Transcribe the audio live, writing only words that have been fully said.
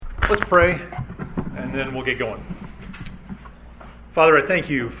Let's pray, and then we'll get going. Father, I thank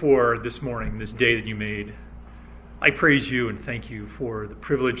you for this morning, this day that you made. I praise you and thank you for the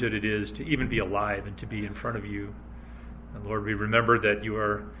privilege that it is to even be alive and to be in front of you. And Lord, we remember that you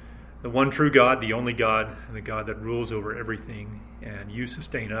are the one true God, the only God, and the God that rules over everything, and you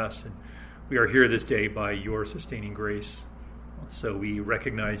sustain us. And we are here this day by your sustaining grace. So we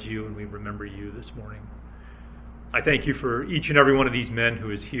recognize you and we remember you this morning. I thank you for each and every one of these men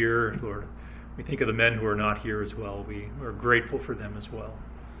who is here, Lord. We think of the men who are not here as well. We are grateful for them as well.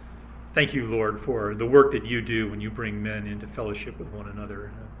 Thank you, Lord, for the work that you do when you bring men into fellowship with one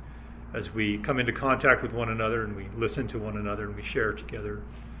another. As we come into contact with one another and we listen to one another and we share together,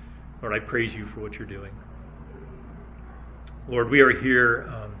 Lord, I praise you for what you're doing. Lord, we are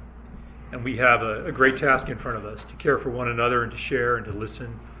here and we have a great task in front of us to care for one another and to share and to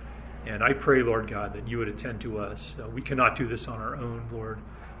listen. And I pray, Lord God, that you would attend to us. We cannot do this on our own, Lord.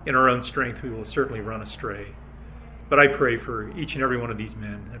 In our own strength, we will certainly run astray. But I pray for each and every one of these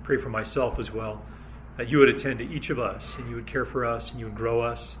men. I pray for myself as well, that you would attend to each of us, and you would care for us, and you would grow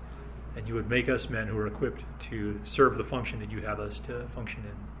us, and you would make us men who are equipped to serve the function that you have us to function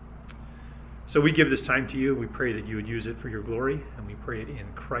in. So we give this time to you. We pray that you would use it for your glory, and we pray it in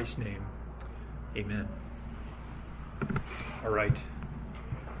Christ's name. Amen. All right.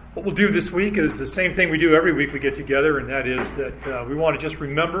 What we'll do this week is the same thing we do every week we get together, and that is that we want to just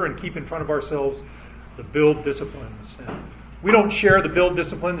remember and keep in front of ourselves the build disciplines. And we don't share the build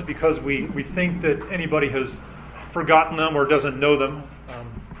disciplines because we think that anybody has forgotten them or doesn't know them.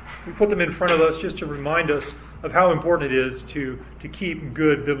 We put them in front of us just to remind us of how important it is to keep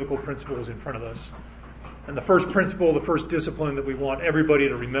good biblical principles in front of us. And the first principle, the first discipline that we want everybody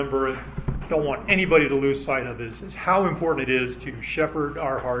to remember and don't want anybody to lose sight of is how important it is to shepherd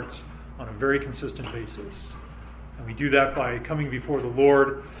our hearts on a very consistent basis. And we do that by coming before the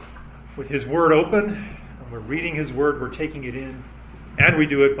Lord with His Word open, and we're reading His Word, we're taking it in, and we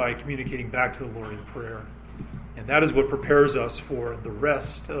do it by communicating back to the Lord in prayer. And that is what prepares us for the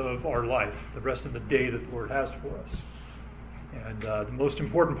rest of our life, the rest of the day that the Lord has for us. And the most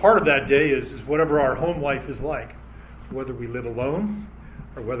important part of that day is whatever our home life is like, whether we live alone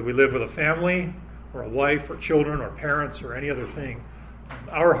or whether we live with a family or a wife or children or parents or any other thing.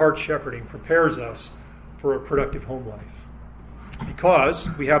 Our heart shepherding prepares us for a productive home life because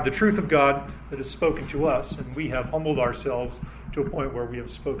we have the truth of God that is spoken to us, and we have humbled ourselves to a point where we have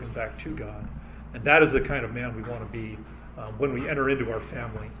spoken back to God. And that is the kind of man we want to be when we enter into our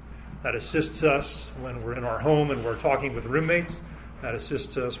family. That assists us when we're in our home and we're talking with roommates. That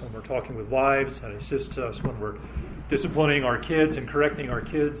assists us when we're talking with wives. That assists us when we're disciplining our kids and correcting our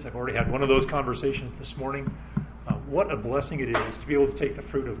kids. I've already had one of those conversations this morning. What a blessing it is to be able to take the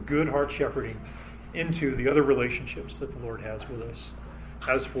fruit of good heart shepherding into the other relationships that the Lord has with us,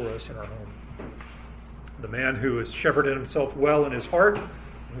 has for us in our home. The man who has shepherded himself well in his heart and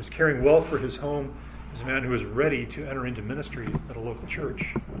who is caring well for his home is a man who is ready to enter into ministry at a local church.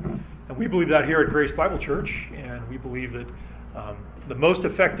 And we believe that here at Grace Bible Church, and we believe that the most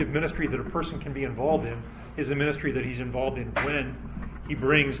effective ministry that a person can be involved in is a ministry that he's involved in when he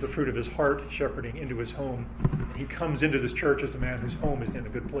brings the fruit of his heart shepherding into his home. And he comes into this church as a man whose home is in a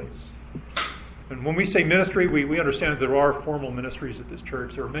good place. And when we say ministry, we understand that there are formal ministries at this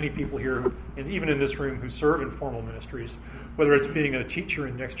church. There are many people here, and even in this room, who serve in formal ministries, whether it's being a teacher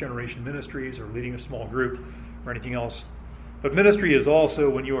in Next Generation Ministries or leading a small group or anything else. But ministry is also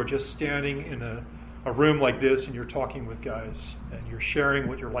when you are just standing in a room like this and you're talking with guys and you're sharing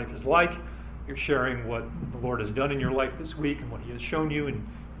what your life is like. You're sharing what the Lord has done in your life this week and what He has shown you in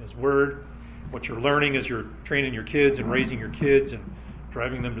His Word, what you're learning as you're training your kids and raising your kids and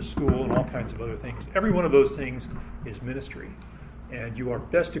driving them to school and all kinds of other things. Every one of those things is ministry. And you are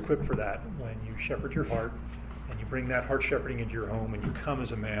best equipped for that when you shepherd your heart and you bring that heart shepherding into your home and you come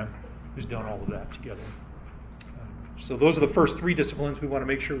as a man who's done all of that together. So those are the first three disciplines. We want to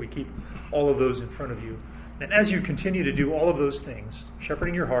make sure we keep all of those in front of you. And as you continue to do all of those things,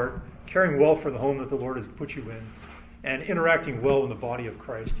 shepherding your heart, caring well for the home that the Lord has put you in, and interacting well in the body of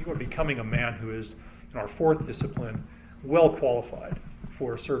Christ, you are becoming a man who is, in our fourth discipline, well qualified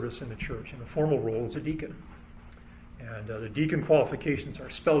for service in the church, in the formal role as a deacon. And the deacon qualifications are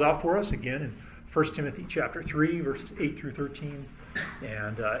spelled out for us, again, in 1 Timothy chapter 3, verses 8 through 13.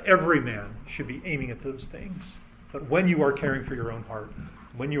 And every man should be aiming at those things. But when you are caring for your own heart,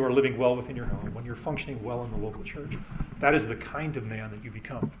 when you are living well within your home, when you're functioning well in the local church, that is the kind of man that you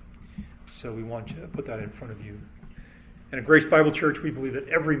become. So we want to put that in front of you. And at Grace Bible Church, we believe that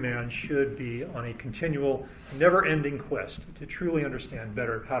every man should be on a continual, never-ending quest to truly understand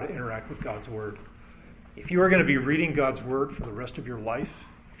better how to interact with God's Word. If you are going to be reading God's Word for the rest of your life,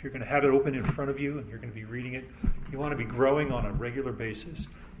 if If you're going to have it open in front of you and you're going to be reading it, you want to be growing on a regular basis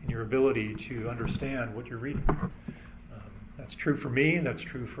in your ability to understand what you're reading. That's true for me, and that's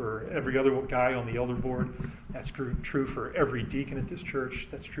true for every other guy on the elder board. That's true for every deacon at this church.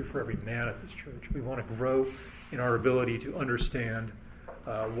 That's true for every man at this church. We want to grow in our ability to understand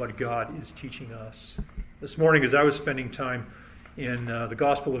what God is teaching us. This morning, as I was spending time in the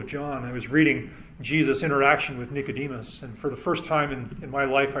Gospel of John, I was reading Jesus' interaction with Nicodemus, and for the first time in my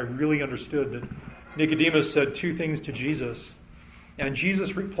life, I really understood that Nicodemus said two things to Jesus, and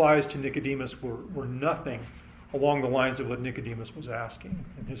Jesus' replies to Nicodemus were nothing along the lines of what Nicodemus was asking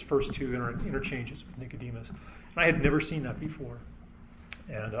in his first two interchanges with Nicodemus. And I had never seen that before,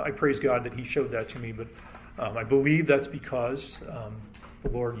 and I praise God that he showed that to me, but I believe that's because the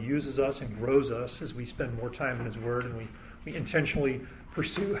Lord uses us and grows us as we spend more time in his Word, and we intentionally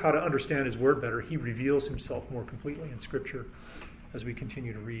pursue how to understand his Word better. He reveals himself more completely in Scripture as we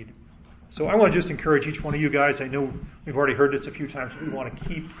continue to read. So I want to just encourage each one of you guys. I know we've already heard this a few times, but we want to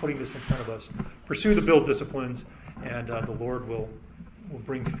keep putting this in front of us. Pursue the build disciplines, and the Lord will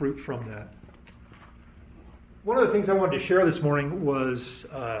bring fruit from that. One of the things I wanted to share this morning was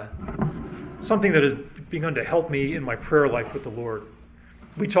something that has begun to help me in my prayer life with the Lord.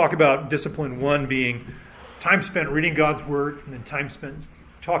 We talk about discipline 1 being time spent reading God's Word, and then time spent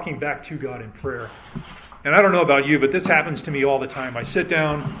talking back to God in prayer. And I don't know about you, but this happens to me all the time. I sit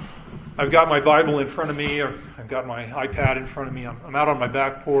down, I've got my Bible in front of me, or I've got my iPad in front of me. I'm out on my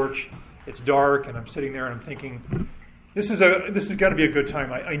back porch. It's dark, and I'm sitting there and I'm thinking, this has got to be a good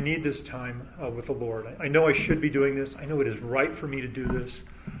time. I need this time with the Lord. I know I should be doing this. I know it is right for me to do this,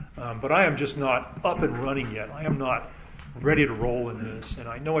 but I am just not up and running yet. I am not ready to roll in this, and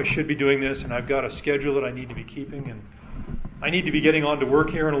I know I should be doing this, and I've got a schedule that I need to be keeping, and I need to be getting on to work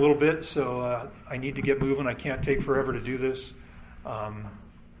here in a little bit, so I need to get moving. I can't take forever to do this.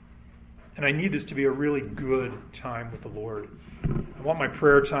 And I need this to be a really good time with the Lord. I want my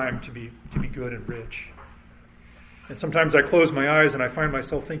prayer time to be good and rich. And sometimes I close my eyes and I find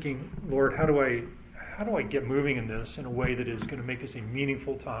myself thinking, Lord, how do I get moving in this in a way that is going to make this a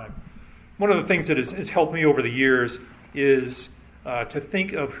meaningful time? One of the things that has helped me over the years is to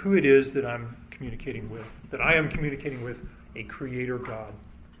think of who it is that I'm communicating with, that I am communicating with a creator God.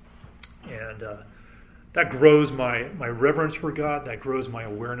 And that grows my reverence for God. That grows my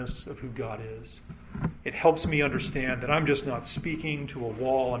awareness of who God is. It helps me understand that I'm just not speaking to a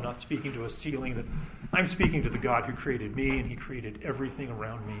wall. I'm not speaking to a ceiling. That I'm speaking to the God who created me, and he created everything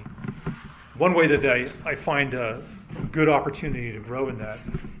around me. One way that I find a good opportunity to grow in that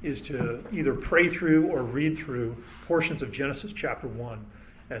is to either pray through or read through portions of Genesis chapter 1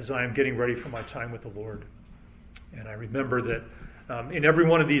 as I am getting ready for my time with the Lord. And I remember that in every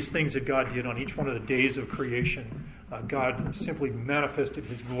one of these things that God did on each one of the days of creation, God simply manifested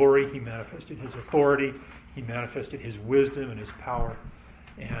his glory, he manifested his authority, he manifested his wisdom and his power.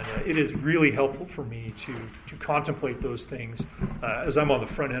 And it is really helpful for me to contemplate those things as I'm on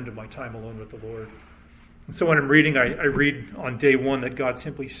the front end of my time alone with the Lord. And so when I'm reading, I read on day 1 that God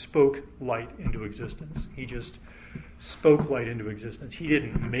simply spoke light into existence. He just spoke light into existence. He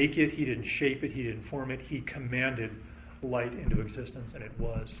didn't make it, he didn't shape it, he didn't form it. He commanded light into existence, and it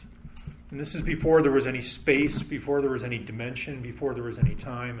was. And this is before there was any space, before there was any dimension, before there was any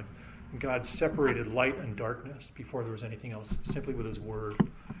time. And God separated light and darkness before there was anything else, simply with his word.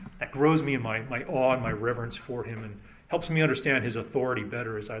 That grows me in my awe and my reverence for him, and helps me understand his authority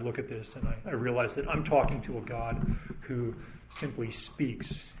better as I look at this, and I realize that I'm talking to a God who simply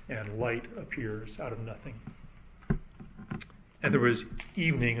speaks and light appears out of nothing. And there was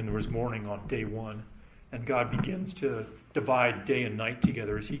evening and there was morning on day 1. And God begins to divide day and night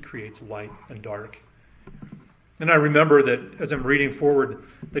together as he creates light and dark. And I remember that as I'm reading forward,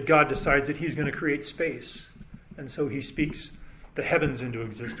 that God decides that he's going to create space. And so he speaks the heavens into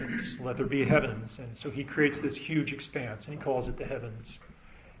existence. Let there be heavens. And so he creates this huge expanse, and he calls it the heavens.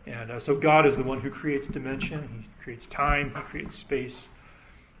 And so God is the one who creates dimension. He creates time. He creates space.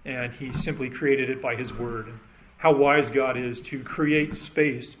 And he simply created it by his word. And how wise God is to create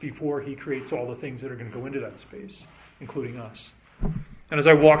space before he creates all the things that are going to go into that space, including us. And as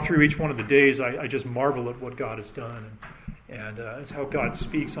I walk through each one of the days, I just marvel at what God has done. And it's how God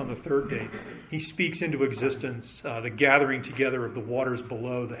speaks on the third day. He speaks into existence the gathering together of the waters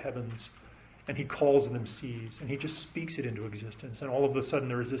below the heavens, and he calls them seas, and he just speaks it into existence. And all of a sudden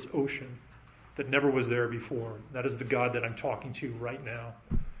there is this ocean that never was there before. That is the God that I'm talking to right now.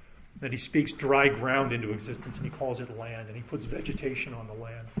 That he speaks dry ground into existence, and he calls it land, and he puts vegetation on the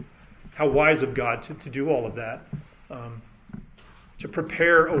land. How wise of God to do all of that, to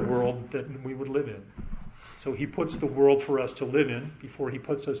prepare a world that we would live in. So he puts the world for us to live in. Before he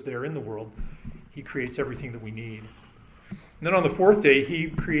puts us there in the world, he creates everything that we need. And then on the fourth day, he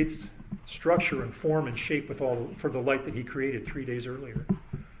creates structure and form and shape for the light that he created 3 days earlier.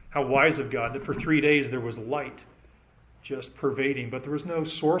 How wise of God that for 3 days there was light just pervading, but there was no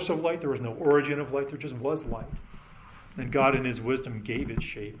source of light, there was no origin of light, there just was light. And God in his wisdom gave it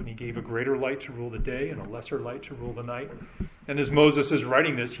shape, and he gave a greater light to rule the day and a lesser light to rule the night. And as Moses is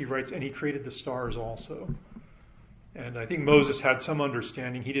writing this, he writes, and he created the stars also. And I think Moses had some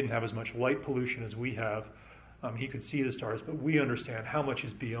understanding. He didn't have as much light pollution as we have. He could see the stars, but we understand how much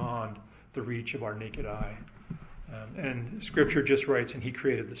is beyond the reach of our naked eye. And Scripture just writes, and he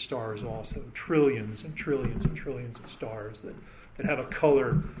created the stars also. Trillions and trillions and trillions of stars that have a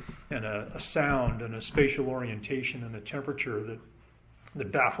color and a sound and a spatial orientation and a temperature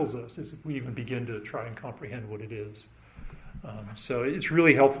that baffles us as we even begin to try and comprehend what it is. So it's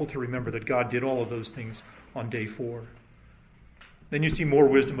really helpful to remember that God did all of those things on day 4. Then you see more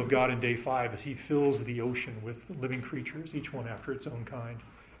wisdom of God in day 5 as he fills the ocean with living creatures, each one after its own kind.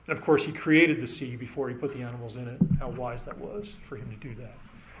 And of course, he created the sea before he put the animals in it. How wise that was for him to do that.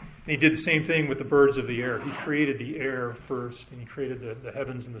 And he did the same thing with the birds of the air. He created the air first, and he created the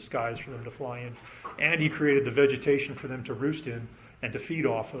heavens and the skies for them to fly in. And he created the vegetation for them to roost in and to feed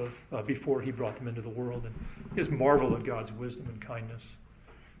off of before he brought them into the world. And just marvel at God's wisdom and kindness.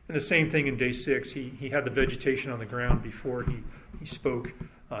 And the same thing in day 6. He had the vegetation on the ground before he spoke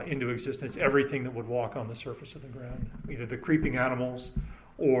into existence everything that would walk on the surface of the ground, either the creeping animals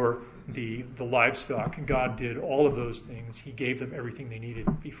or the livestock. And God did all of those things. He gave them everything they needed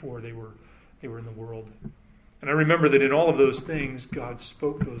before they were in the world. And I remember that in all of those things, God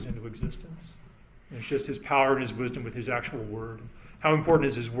spoke those into existence. And it's just his power and his wisdom with his actual word. How important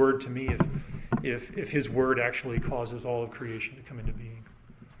is his word to me if his word actually causes all of creation to come into being?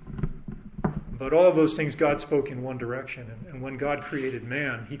 But all of those things God spoke in one direction. And when God created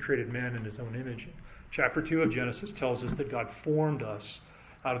man, he created man in his own image. Chapter 2 of Genesis tells us that God formed us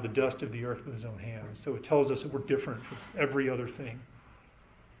out of the dust of the earth with his own hands. So it tells us that we're different from every other thing.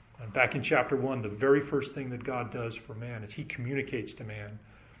 And back in chapter 1, the very first thing that God does for man is he communicates to man.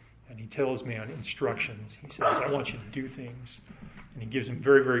 And he tells man instructions. He says, I want you to do things. And he gives him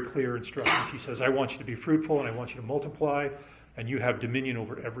very, very clear instructions. He says, I want you to be fruitful and I want you to multiply and you have dominion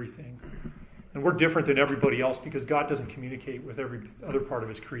over everything. And we're different than everybody else because God doesn't communicate with every other part of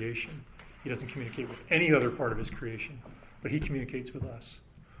his creation. He doesn't communicate with any other part of his creation, but he communicates with us.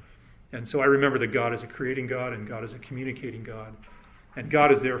 And so I remember that God is a creating God and God is a communicating God. And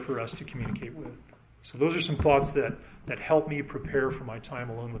God is there for us to communicate with. So those are some thoughts that help me prepare for my time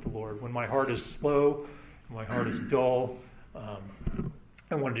alone with the Lord. When my heart is slow, when my heart is dull,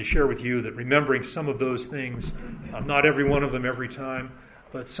 I wanted to share with you that remembering some of those things, not every one of them every time,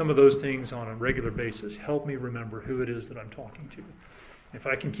 but some of those things on a regular basis help me remember who it is that I'm talking to. If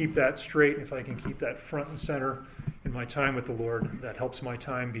I can keep that straight, if I can keep that front and center in my time with the Lord, that helps my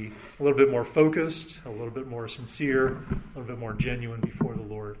time be a little bit more focused, a little bit more sincere, a little bit more genuine before the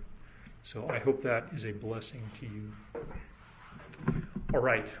Lord. So I hope that is a blessing to you. All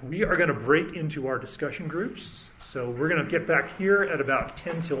right, we are going to break into our discussion groups. So we're going to get back here at about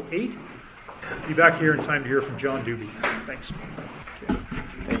 10 till 8. Be back here in time to hear from John Doobie. Thanks.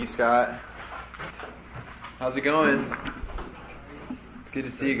 Thank you, Scott. How's it going? Good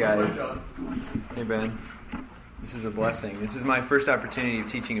to see you guys. Hey, Ben. This is a blessing. This is my first opportunity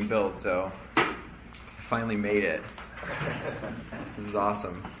of teaching and build, so I finally made it. This is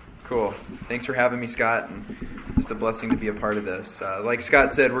awesome. Cool. Thanks for having me, Scott. And just a blessing to be a part of this. Like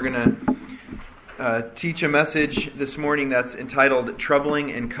Scott said, we're going to teach a message this morning that's entitled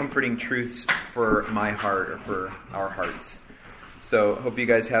Troubling and Comforting Truths for My Heart, or for our hearts. So hope you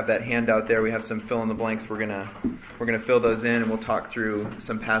guys have that handout there. We have some fill in the blanks. We're gonna fill those in, and we'll talk through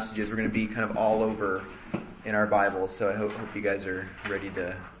some passages. We're gonna be kind of all over in our Bibles. So I hope you guys are ready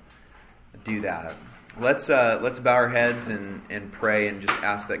to do that. Let's bow our heads and pray and just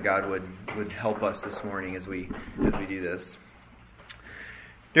ask that God would help us this morning as we do this.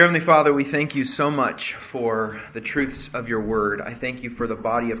 Dear Heavenly Father, we thank you so much for the truths of your word. I thank you for the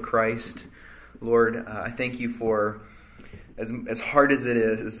body of Christ, Lord. I thank you for, as hard as it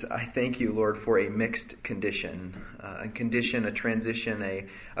is, I thank you, Lord, for a mixed condition, a transition,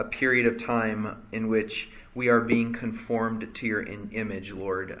 a period of time in which we are being conformed to your image,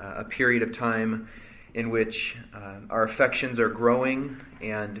 Lord, a period of time in which our affections are growing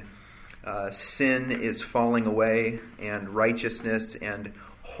and sin is falling away and righteousness and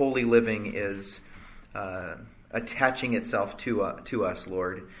holy living is attaching itself to us,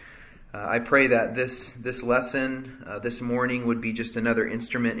 Lord. I pray that this lesson this morning would be just another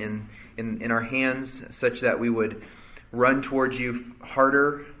instrument in our hands, such that we would run towards you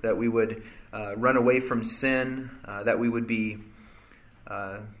harder, that we would run away from sin, that we would be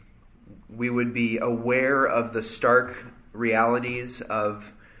aware of the stark realities of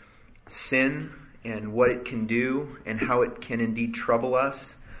sin and what it can do and how it can indeed trouble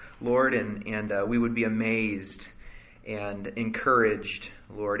us, Lord, and we would be amazed and encouraged,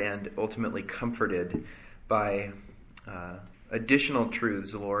 Lord, and ultimately comforted by additional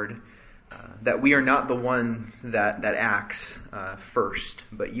truths, Lord, that we are not the one that acts first,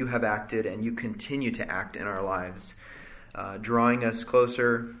 but you have acted and you continue to act in our lives, drawing us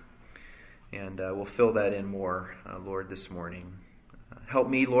closer, and we'll fill that in more, Lord, this morning. Help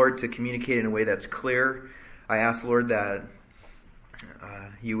me, Lord, to communicate in a way that's clear. I ask, Lord, that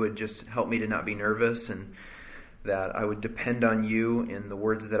you would just help me to not be nervous, and that I would depend on you in the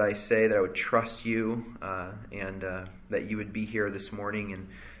words that I say, that I would trust you, and that you would be here this morning, and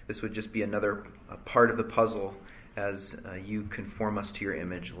this would just be another part of the puzzle as you conform us to your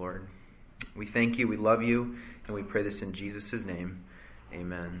image, Lord. We thank you, we love you, and we pray this in Jesus' name.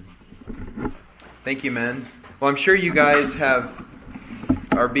 Amen. Thank you, men. Well, I'm sure you guys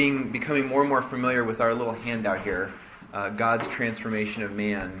are becoming more and more familiar with our little handout here, God's transformation of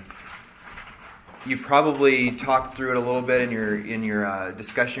man. You probably talked through it a little bit in your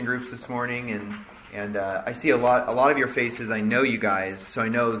discussion groups this morning, and I see a lot of your faces. I know you guys, so I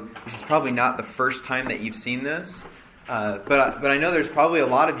know this is probably not the first time that you've seen this, but I know there's probably a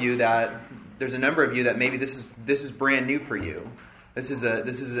lot of you there's a number of you that maybe this is brand new for you. This is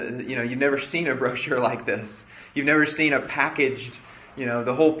you've never seen a brochure like this. You've never seen a packaged,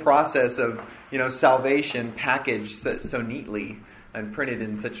 the whole process of salvation packaged so neatly and printed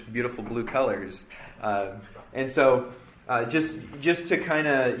in such beautiful blue colors. And so just to kind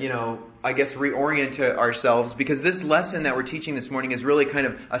of, I guess reorient ourselves, because this lesson that we're teaching this morning is really kind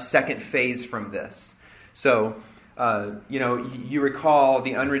of a second phase from this. So, you recall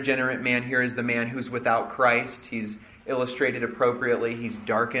the unregenerate man here is the man who's without Christ. He's illustrated appropriately. He's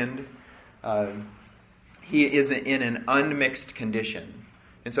darkened. He is in an unmixed condition.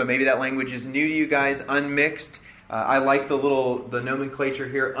 And so maybe that language is new to you guys, unmixed. I like the nomenclature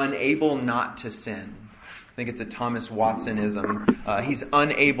here, unable not to sin. I think it's a Thomas Watsonism. He's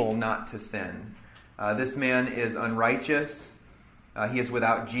unable not to sin. This man is unrighteous. He is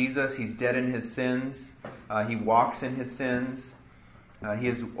without Jesus. He's dead in his sins. He walks in his sins. He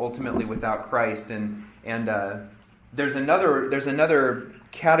is ultimately without Christ. And there's another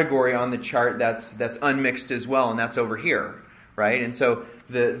category on the chart that's unmixed as well, and that's over here, right? And so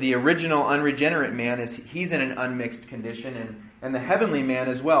the original unregenerate man he's in an unmixed condition, and the heavenly man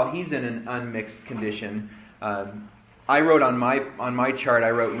as well, he's in an unmixed condition. I wrote on my chart, I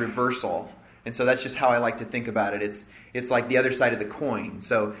wrote reversal, and so that's just how I like to think about it. It's like the other side of the coin.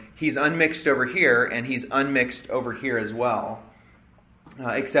 So he's unmixed over here, and he's unmixed over here as well.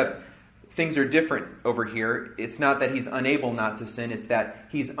 Except things are different over here. It's not that he's unable not to sin, it's that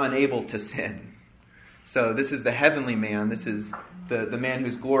he's unable to sin. So this is the heavenly man. This is the man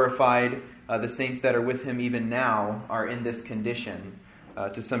who's glorified. The saints that are with him even now are in this condition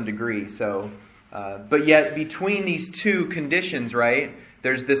to some degree. So, but yet between these two conditions, right,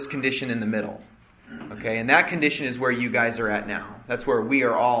 there's this condition in the middle. Okay, and that condition is where you guys are at now. That's where we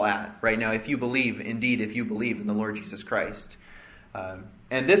are all at right now, if you believe in the Lord Jesus Christ.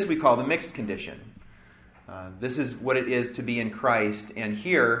 And this we call the mixed condition. This is what it is to be in Christ. And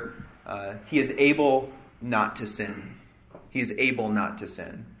here, he is able not to sin. He is able not to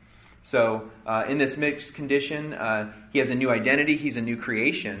sin. So, in this mixed condition, he has a new identity. He's a new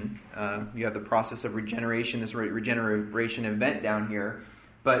creation. You have the process of regeneration, this regeneration event down here.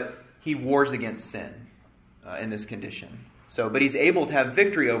 But he wars against sin in this condition. So, but he's able to have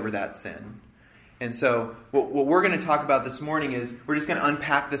victory over that sin. And so what we're going to talk about this morning is we're just going to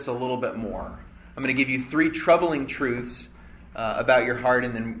unpack this a little bit more. I'm going to give you 3 troubling truths about your heart,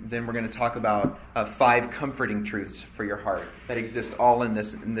 and then we're going to talk about 5 comforting truths for your heart that exist all in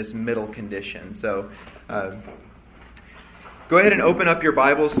this middle condition. So go ahead and open up your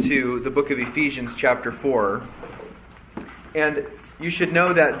Bibles to the book of Ephesians chapter 4. And you should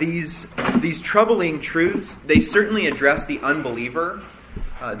know that these troubling truths, they certainly address the unbeliever.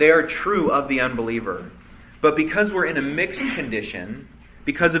 They are true of the unbeliever. But because we're in a mixed condition,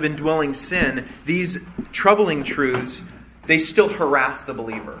 because of indwelling sin, these troubling truths, they still harass the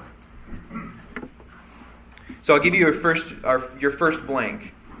believer. So I'll give you your first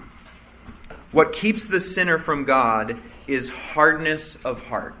blank. What keeps the sinner from God is hardness of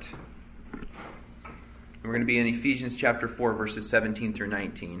heart. And we're going to be in Ephesians chapter 4, verses 17 through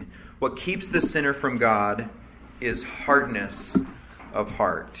 19. What keeps the sinner from God is hardness of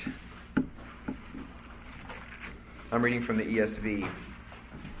heart. I'm reading from the ESV.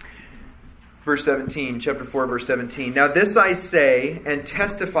 Verse 17, chapter 4, verse 17. Now this I say and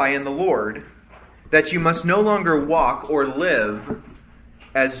testify in the Lord, that you must no longer walk or live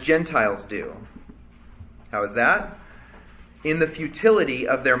as Gentiles do. How is that? In the futility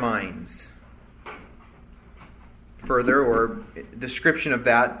of their minds. Further, or description of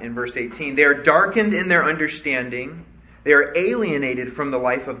that in verse 18. They are darkened in their understanding. They are alienated from the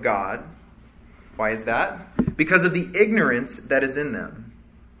life of God. Why is that? Because of the ignorance that is in them.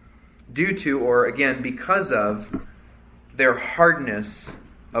 Due to, or again, because of their hardness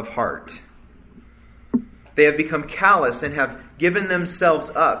of heart. They have become callous and have given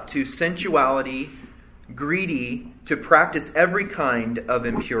themselves up to sensuality, greedy to practice every kind of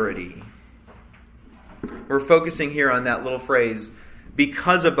impurity. We're focusing here on that little phrase,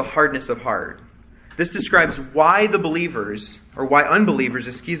 because of the hardness of heart. This describes why the believers, or why unbelievers,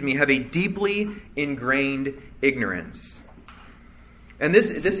 have a deeply ingrained ignorance. And this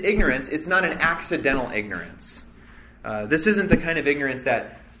ignorance, it's not an accidental ignorance. This isn't the kind of ignorance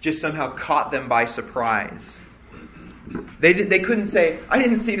that just somehow caught them by surprise. They couldn't say, I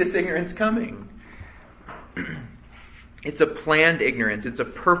didn't see this ignorance coming. It's a planned ignorance. It's a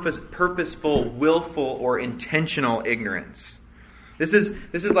purposeful, willful, or intentional ignorance. This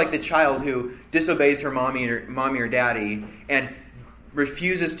is like the child who disobeys her mommy or daddy and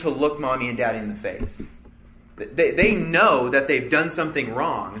refuses to look mommy and daddy in the face. They know that they've done something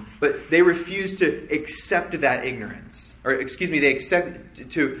wrong, but they refuse to accept that ignorance. They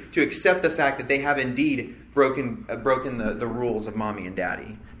accept to accept the fact that they have indeed broken the rules of mommy and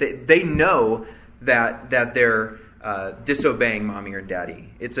daddy. They know that they're disobeying mommy or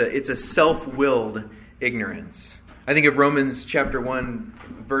daddy. It's a self-willed ignorance. I think of Romans chapter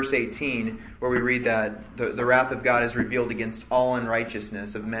 1, verse 18, where we read that the wrath of God is revealed against all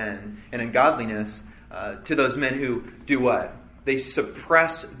unrighteousness of men and ungodliness to those men who do what? They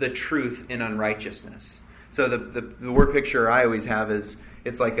suppress the truth in unrighteousness. So the word picture I always have is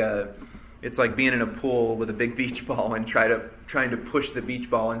it's like being in a pool with a big beach ball and trying to push the beach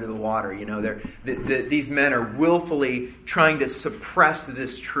ball into the water. You know, these men are willfully trying to suppress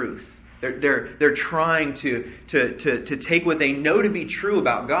this truth. They're trying to take what they know to be true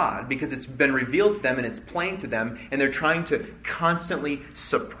about God because it's been revealed to them and it's plain to them, and they're trying to constantly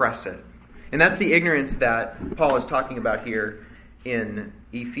suppress it. And that's the ignorance that Paul is talking about here in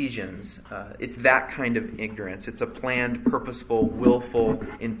Ephesians. It's that kind of ignorance. It's a planned, purposeful, willful,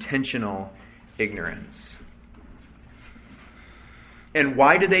 intentional ignorance. And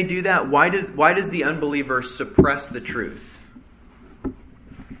why do they do that? Why does the unbeliever suppress the truth?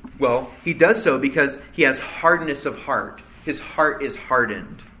 Well, he does so because he has hardness of heart. His heart is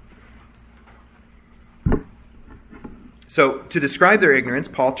hardened. So, to describe their ignorance,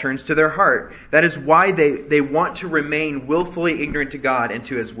 Paul turns to their heart. That is why they want to remain willfully ignorant to God and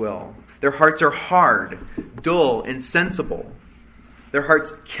to His will. Their hearts are hard, dull, insensible. Their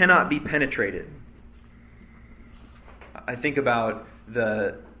hearts cannot be penetrated. I think about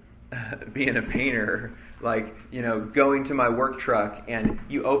being a painter, like, going to my work truck and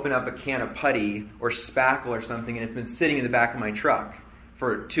you open up a can of putty or spackle or something and it's been sitting in the back of my truck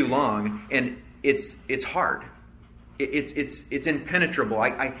for too long and it's hard. It's impenetrable.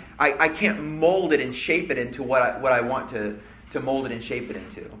 I can't mold it and shape it into what I want to mold it and shape it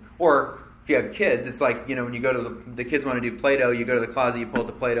into. Or if you have kids, it's like, when you go to the kids want to do Play-Doh, you go to the closet, you pull out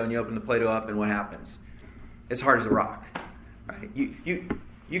the Play-Doh, and you open the Play-Doh up, and what happens? It's hard as a rock. Right?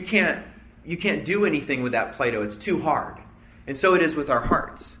 You can't do anything with that Play-Doh. It's too hard. And so it is with our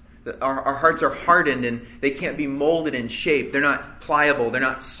hearts. Our hearts are hardened, and they can't be molded and shaped. They're not pliable. They're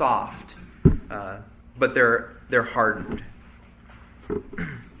not soft. But they're hardened. I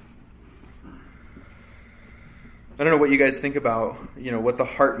don't know what you guys think about, what the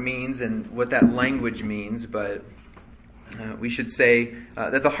heart means and what that language means, but we should say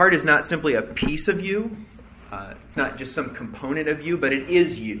that the heart is not simply a piece of you. It's not just some component of you, but it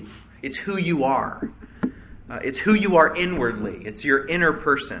is you. It's who you are. It's who you are inwardly. It's your inner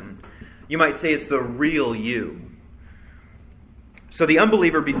person. You might say it's the real you. So the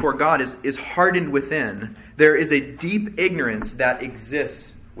unbeliever before God is hardened within. There is a deep ignorance that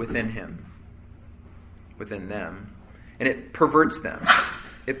exists within him, within them. And it perverts them.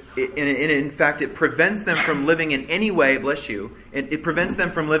 In fact, it prevents them from living in any way, bless you, it prevents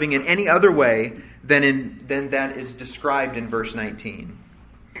them from living in any other way than that is described in verse 19.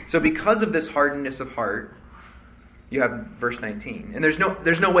 So because of this hardness of heart, you have verse 19. And there's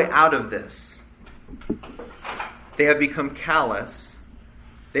no way out of this. They have become callous.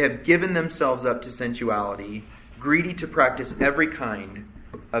 They have given themselves up to sensuality, greedy to practice every kind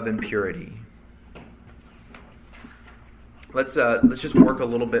of impurity. Let's just work a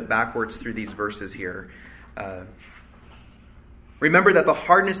little bit backwards through these verses here. Remember that the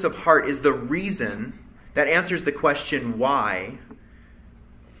hardness of heart is the reason that answers the question why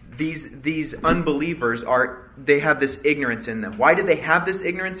these unbelievers they have this ignorance in them. Why did they have this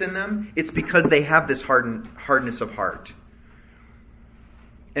ignorance in them? It's because they have this hardness of heart.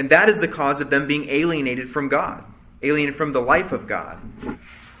 And that is the cause of them being alienated from God, alienated from the life of God.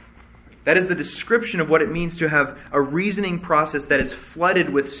 That is the description of what it means to have a reasoning process that is flooded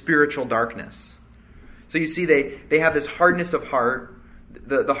with spiritual darkness. So you see, they have this hardness of heart.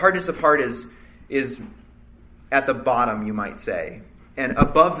 The hardness of heart is at the bottom, you might say. And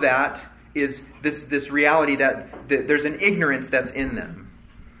above that is this reality that there's an ignorance that's in them.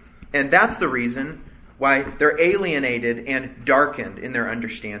 And that's the reason why they're alienated and darkened in their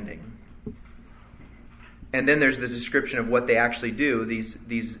understanding. And then there's the description of what they actually do.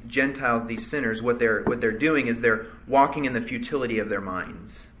 These Gentiles, these sinners, what they're doing is they're walking in the futility of their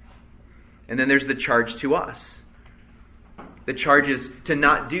minds. And then there's the charge to us. The charge is to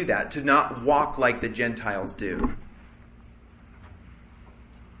not do that, to not walk like the Gentiles do.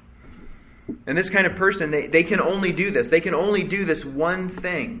 And this kind of person, they can only do this. They can only do this one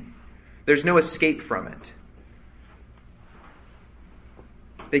thing. There's no escape from it.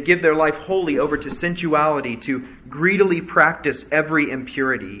 They give their life wholly over to sensuality, to greedily practice every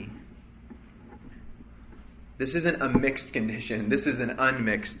impurity. This isn't a mixed condition. This is an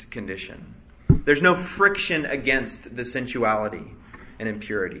unmixed condition. There's no friction against the sensuality and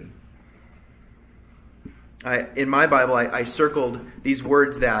impurity. In my Bible, I circled these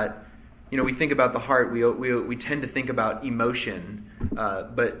words that, we think about the heart. We tend to think about emotion,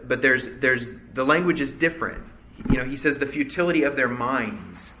 but there's the language is different. He says the futility of their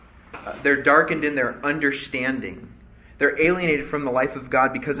minds. They're darkened in their understanding. They're alienated from the life of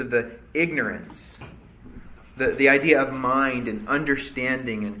God because of the ignorance. The idea of mind and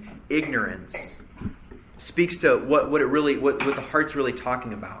understanding and ignorance speaks to what the heart's really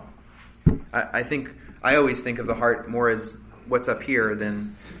talking about. I always think of the heart more as what's up here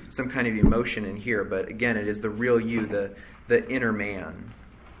than some kind of emotion in here. But again, it is the real you, the inner man.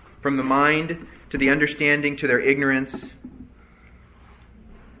 From the mind to the understanding to their ignorance.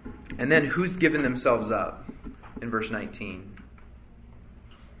 And then who's given themselves up in verse 19?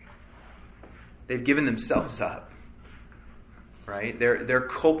 They've given themselves up. Right? They're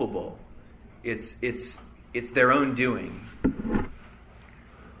culpable. It's their own doing.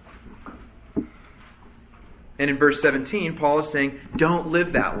 And in verse 17, Paul is saying, don't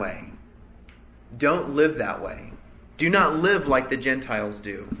live that way. Don't live that way. Do not live like the Gentiles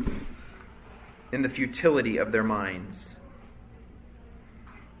do, in the futility of their minds.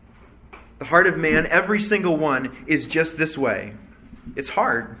 The heart of man, every single one, is just this way. It's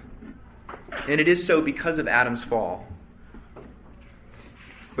hard. And it is so because of Adam's fall.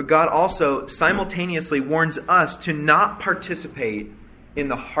 But God also simultaneously warns us to not participate in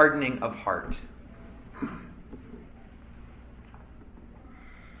the hardening of heart.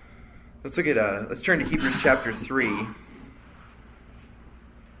 Let's turn to Hebrews chapter 3.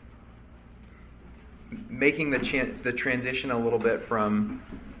 Making the transition a little bit from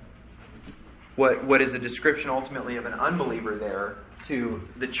what is a description ultimately of an unbeliever there to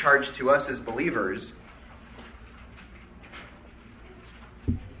the charge to us as believers.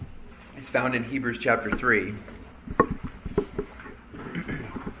 It's found in Hebrews chapter 3.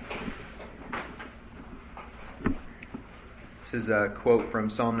 This is a quote from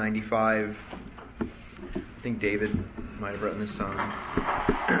Psalm 95. I think David might have written this song.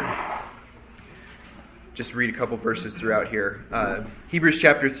 Just read a couple verses throughout here. Hebrews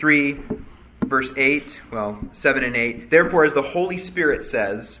chapter 3, verse 7 and 8. Therefore, as the Holy Spirit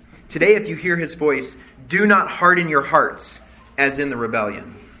says, today if you hear His voice, do not harden your hearts as in the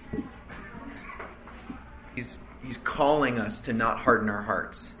rebellion. He's calling us to not harden our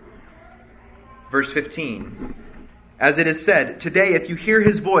hearts. Verse 15. As it is said, today if you hear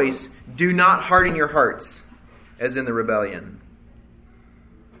His voice, do not harden your hearts as in the rebellion.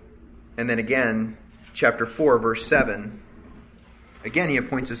 And then again, chapter 4, verse 7. Again, he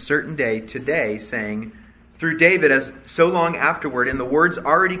appoints a certain day, today, saying, through David, as so long afterward, in the words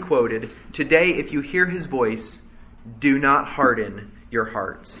already quoted, today, if you hear His voice, do not harden your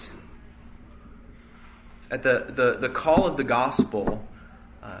hearts. At the call of the gospel,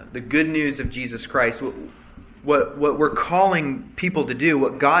 the good news of Jesus Christ, what we're calling people to do,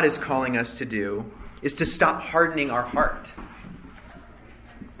 what God is calling us to do, is to stop hardening our heart.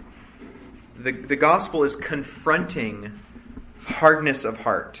 The gospel is confronting hardness of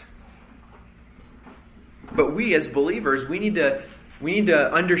heart. But we as believers, we need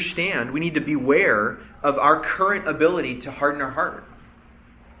to understand, we need to beware of our current ability to harden our heart.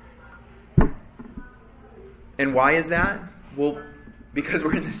 And why is that? Well, because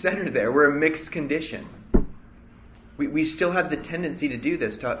we're in the center there. We're a mixed condition. We still have the tendency to do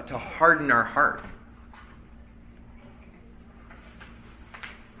this, to harden our heart.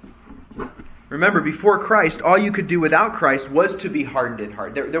 Remember, before Christ, all you could do without Christ was to be hardened in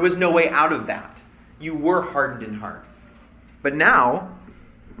heart. There was no way out of that. You were hardened in heart. But now,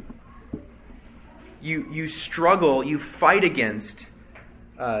 you struggle, you fight against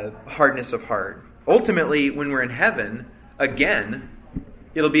hardness of heart. Ultimately, when we're in heaven, again,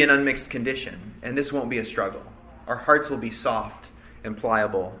 it'll be an unmixed condition. And this won't be a struggle. Our hearts will be soft and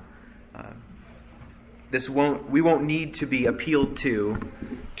pliable. We won't need to be appealed to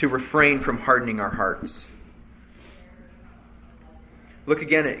refrain from hardening our hearts. Look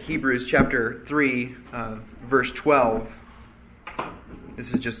again at Hebrews chapter 3, verse 12.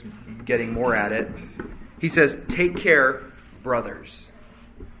 This is just getting more at it. He says, "Take care, brothers."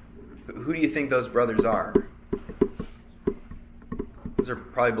 Who do you think those brothers are? Those are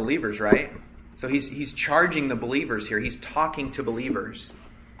probably believers, right? So he's charging the believers here. He's talking to believers.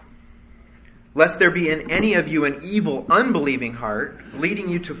 "Lest there be in any of you an evil, unbelieving heart, leading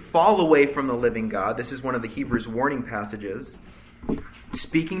you to fall away from the living God." This is one of the Hebrews warning passages.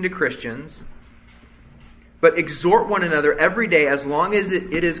 Speaking to Christians. "But exhort one another every day, as long as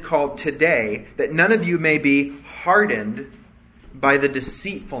it is called today, that none of you may be hardened by the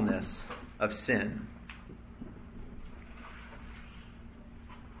deceitfulness of sin."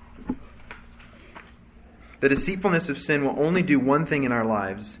 The deceitfulness of sin will only do one thing in our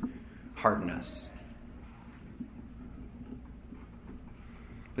lives: harden us.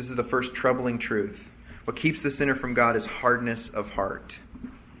 This is the first troubling truth. What keeps the sinner from God is hardness of heart.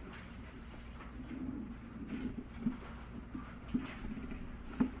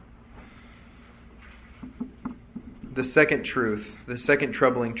 The second truth, the second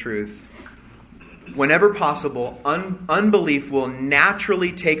troubling truth. Whenever possible, unbelief will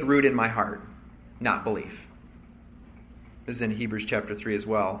naturally take root in my heart, not belief. This is in Hebrews chapter 3 as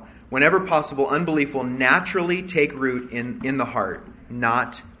well. Whenever possible, unbelief will naturally take root in the heart,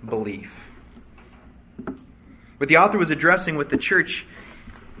 not belief. What the author was addressing with the church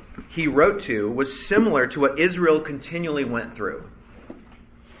he wrote to was similar to what Israel continually went through.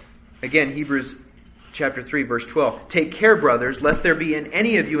 Again, Hebrews chapter 3, verse 12. "Take care, brothers, lest there be in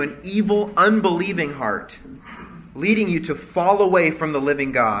any of you an evil, unbelieving heart, leading you to fall away from the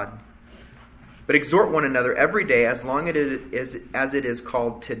living God. But exhort one another every day, as long as it is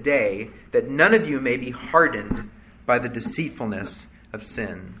called today, that none of you may be hardened by the deceitfulness of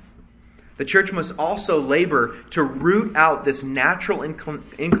sin." The church must also labor to root out this natural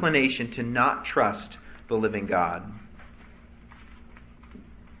inclination to not trust the living God.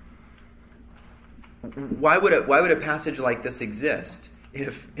 Why would a passage like this exist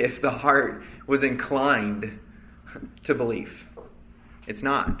if the heart was inclined to belief? It's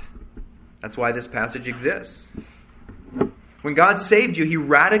not. That's why this passage exists. When God saved you, He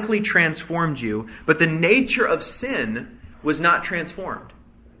radically transformed you, but the nature of sin was not transformed.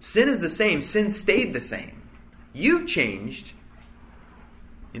 Sin is the same. Sin stayed the same. You've changed.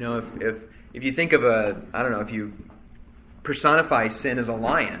 If you think of if you personify sin as a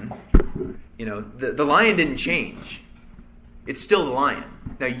lion, the lion didn't change. It's still the lion.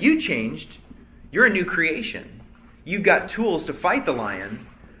 Now you changed. You're a new creation. You've got tools to fight the lion,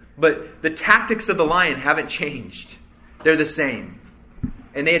 but the tactics of the lion haven't changed. They're the same.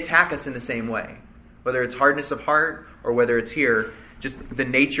 And they attack us in the same way. Whether it's hardness of heart or whether it's here, just the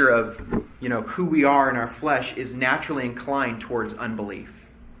nature of, who we are in our flesh is naturally inclined towards unbelief.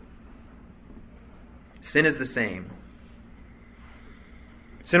 Sin is the same.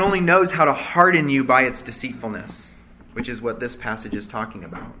 Sin only knows how to harden you by its deceitfulness, which is what this passage is talking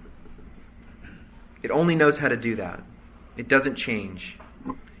about. It only knows how to do that. It doesn't change.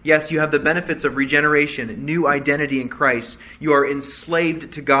 Yes, you have the benefits of regeneration, new identity in Christ. You are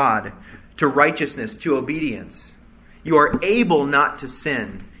enslaved to God, to righteousness, to obedience. You are able not to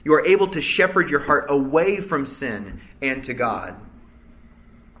sin. You are able to shepherd your heart away from sin and to God.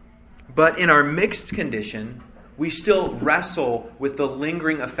 But in our mixed condition, we still wrestle with the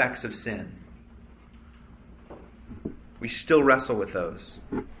lingering effects of sin. We still wrestle with those.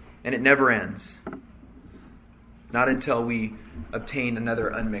 And it never ends. Not until we obtain another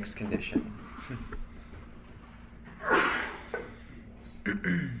unmixed condition.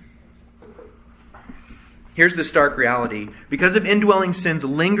 Here's the stark reality. Because of indwelling sin's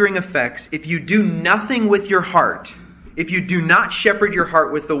lingering effects, if you do nothing with your heart, if you do not shepherd your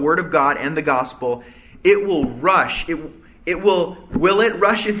heart with the Word of God and the gospel, it will rush. Will it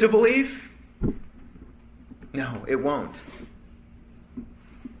rush into belief? No, it won't.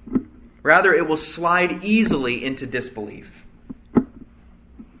 Rather, it will slide easily into disbelief.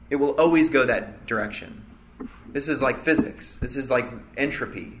 It will always go that direction. This is like physics. This is like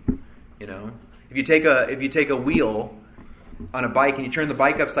entropy. If you take a wheel on a bike and you turn the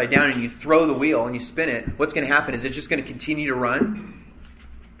bike upside down and you throw the wheel and you spin it, what's going to happen? Is it just going to continue to run?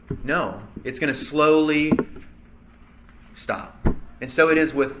 No. It's going to slowly stop. And so it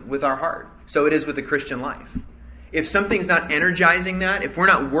is with our heart. So it is with the Christian life. If something's not energizing that, if we're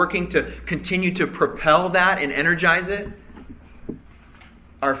not working to continue to propel that and energize it,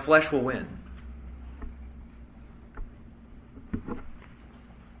 our flesh will win.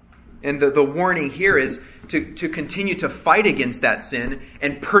 And the warning here is to continue to fight against that sin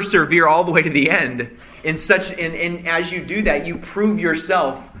and persevere all the way to the end. And as you do that, you prove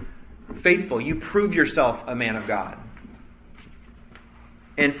yourself faithful. You prove yourself a man of God.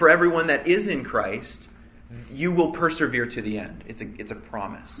 And for everyone that is in Christ, you will persevere to the end. It's a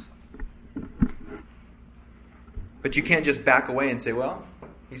promise. But you can't just back away and say, well,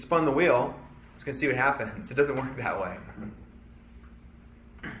 he spun the wheel. Let's going to see what happens. It doesn't work that way.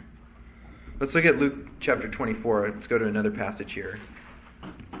 Let's look at Luke chapter 24. Let's go to another passage here.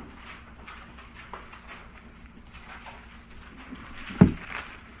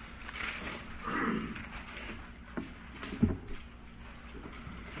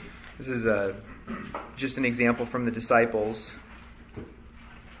 This is just an example from the disciples.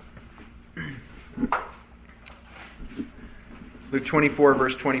 Luke 24,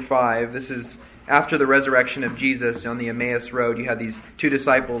 verse 25. This is after the resurrection of Jesus on the Emmaus Road. You had these two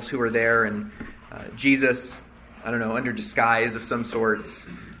disciples who were there, and Jesus, under disguise of some sorts,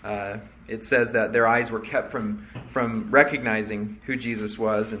 it says that their eyes were kept from recognizing who Jesus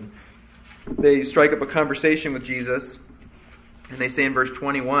was. And they strike up a conversation with Jesus, and they say in verse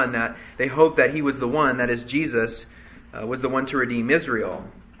 21 that they hoped that he was the one, that is Jesus, was the one to redeem Israel.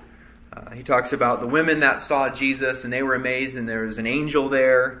 He talks about the women that saw Jesus, and they were amazed, and there was an angel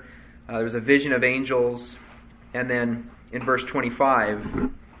there. There was a vision of angels. And then in verse 25,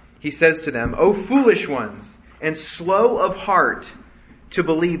 he says to them, "O foolish ones, and slow of heart to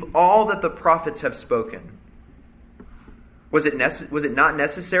believe all that the prophets have spoken. Was it not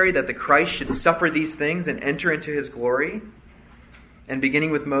necessary that the Christ should suffer these things and enter into his glory?" And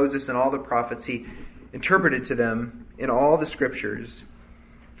beginning with Moses and all the prophets, he interpreted to them in all the scriptures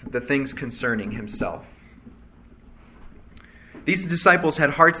the things concerning himself. These disciples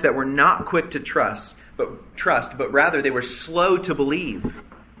had hearts that were not quick to trust, but rather they were slow to believe.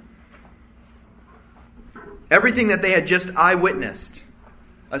 Everything that they had just eyewitnessed,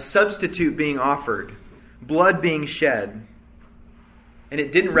 a substitute being offered, blood being shed, and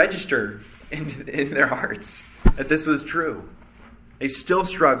it didn't register in their hearts that this was true. They still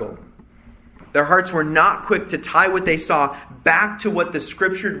struggled. Their hearts were not quick to tie what they saw back to what the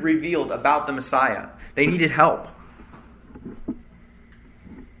Scripture revealed about the Messiah. They needed help.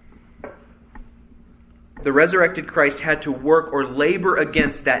 The resurrected Christ had to work or labor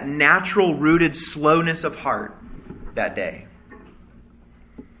against that natural rooted slowness of heart that day.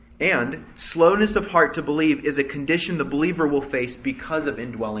 And slowness of heart to believe is a condition the believer will face because of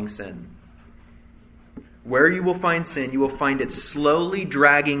indwelling sin. Where you will find sin, you will find it slowly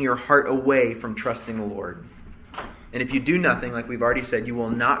dragging your heart away from trusting the Lord. And if you do nothing, like we've already said, you will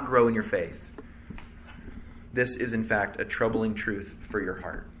not grow in your faith. This is, in fact, a troubling truth for your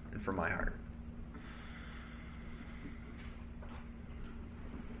heart and for my heart.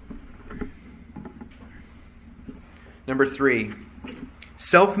 Number 3,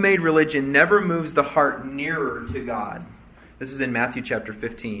 self-made religion never moves the heart nearer to God. This is in Matthew chapter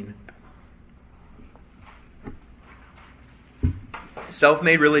 15.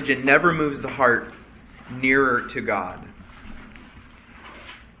 Self-made religion never moves the heart nearer to God.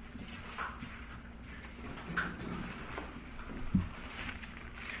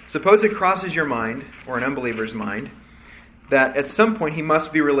 Suppose it crosses your mind, or an unbeliever's mind, that at some point he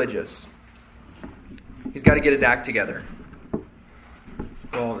must be religious. He's got to get his act together.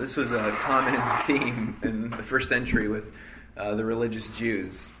 Well, this was a common theme in the first century with the religious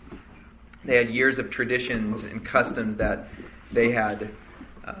Jews. They had years of traditions and customs that they had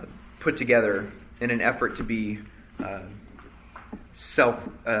put together in an effort to be to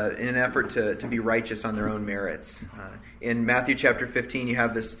be righteous on their own merits. In Matthew chapter 15, you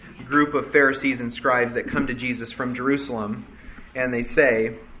have this group of Pharisees and scribes that come to Jesus from Jerusalem, and they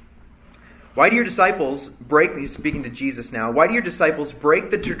say, Why do your disciples break, he's speaking to Jesus now, why do your disciples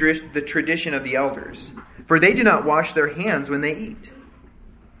break the tradition of the elders? For they do not wash their hands when they eat.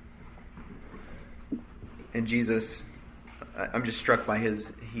 And Jesus, I'm just struck by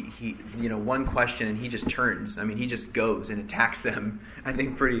his, one question and he just turns. I mean, he just goes and attacks them, I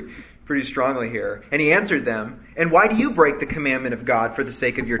think pretty strongly here. And he answered them, and why do you break the commandment of God for the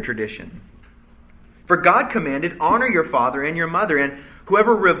sake of your tradition? For God commanded, honor your father and your mother, and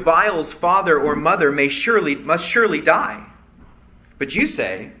whoever reviles father or mother must surely die. But you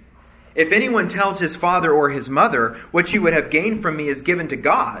say, if anyone tells his father or his mother, what you would have gained from me is given to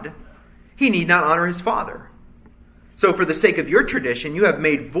God, he need not honor his father. So for the sake of your tradition, you have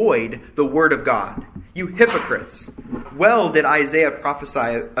made void the word of God. You hypocrites! Well did Isaiah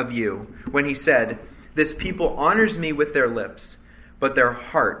prophesy of you when he said, this people honors me with their lips, but their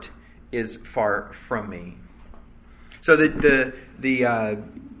heart is far from me. So the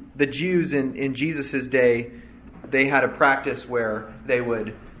Jews in Jesus' day, they had a practice where they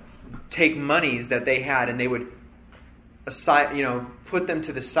would take monies that they had and they would put them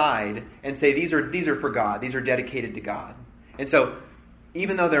to the side and say these are for God, these are dedicated to God. And so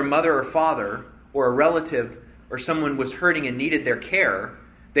even though their mother or father or a relative or someone was hurting and needed their care,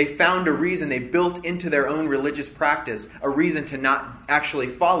 they found a reason, they built into their own religious practice a reason to not actually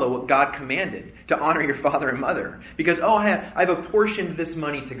follow what God commanded, to honor your father and mother. Because, I've apportioned this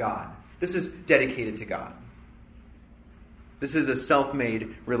money to God. This is dedicated to God. This is a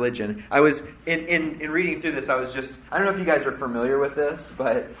self-made religion. I was, in reading through this, I don't know if you guys are familiar with this,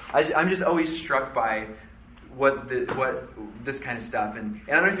 but I'm just always struck by what this kind of stuff. And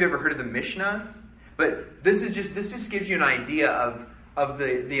I don't know if you've ever heard of the Mishnah, but this just gives you an idea of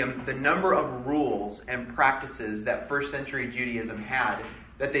the number of rules and practices that first century Judaism had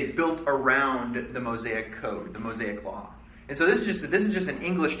that they built around the Mosaic Code, the Mosaic Law. And so this is just an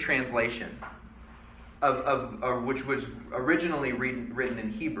English translation of which was originally written in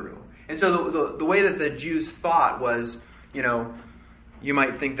Hebrew. And so the way that the Jews thought was, you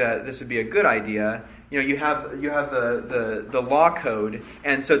might think that this would be a good idea. You have the law code,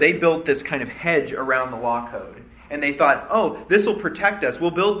 and so they built this kind of hedge around the law code. And they thought, this will protect us.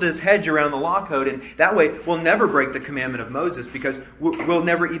 We'll build this hedge around the law code, and that way we'll never break the commandment of Moses because we'll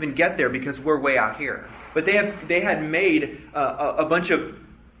never even get there because we're way out here. But they had made a bunch of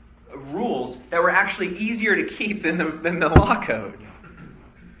rules that were actually easier to keep than the law code.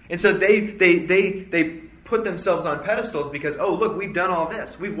 And so they put themselves on pedestals because, look, we've done all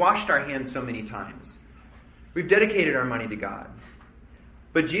this. We've washed our hands so many times. We've dedicated our money to God.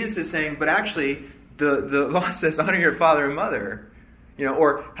 But Jesus is saying, but actually, the law says, honor your father and mother.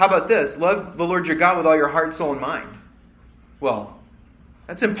 Or how about this? Love the Lord your God with all your heart, soul, and mind. Well,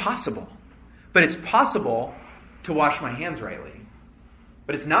 that's impossible. But it's possible to wash my hands rightly.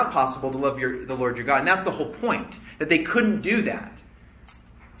 But it's not possible to love the Lord your God. And that's the whole point, that they couldn't do that.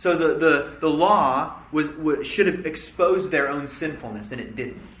 So the law should have exposed their own sinfulness, and it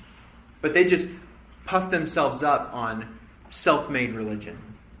didn't. But they just puffed themselves up on self-made religion.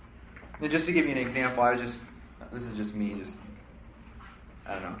 And just to give you an example, this is just me,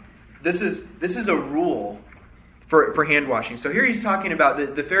 I don't know. This is a rule for hand washing. So here he's talking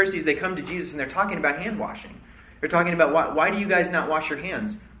about the Pharisees, they come to Jesus and they're talking about hand washing. They're talking about why do you guys not wash your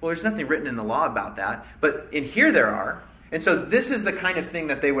hands? Well, there's nothing written in the law about that, but in here there are. And so this is the kind of thing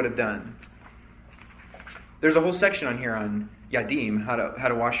that they would have done. There's a whole section on here on Yadim, how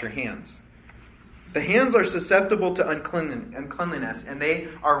to wash your hands. The hands are susceptible to uncleanliness, and they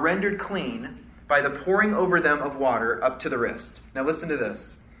are rendered clean by the pouring over them of water up to the wrist. Now listen to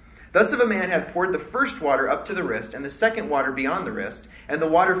this. Thus if a man had poured the first water up to the wrist, and the second water beyond the wrist, and the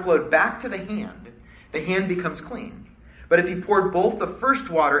water flowed back to the hand becomes clean. But if he poured both the first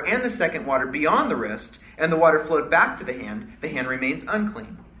water and the second water beyond the wrist, and the water flowed back to the hand remains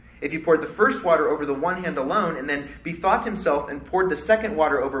unclean. If he poured the first water over the one hand alone, and then bethought himself and poured the second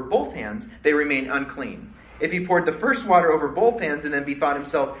water over both hands, they remain unclean. If he poured the first water over both hands, and then bethought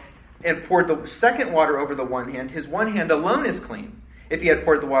himself and poured the second water over the one hand, his one hand alone is clean. If he had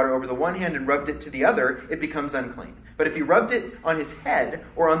poured the water over the one hand and rubbed it to the other, it becomes unclean. But if he rubbed it on his head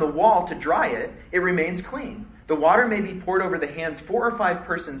or on the wall to dry it, it remains clean. The water may be poured over the hands 4 or 5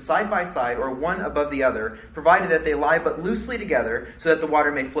 persons side by side or one above the other, provided that they lie but loosely together so that the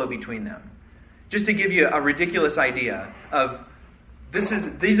water may flow between them. Just to give you a ridiculous idea of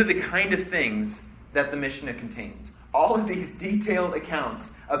these are the kind of things that the Mishnah contains. All of these detailed accounts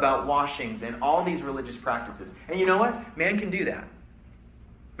about washings and all these religious practices. And you know what? Man can do that.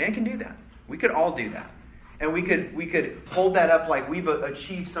 Man can do that. We could all do that. And we could hold that up like we've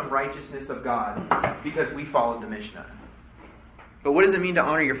achieved some righteousness of God because we followed the Mishnah. But what does it mean to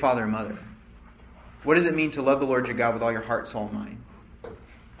honor your father and mother? What does it mean to love the Lord your God with all your heart, soul, and mind?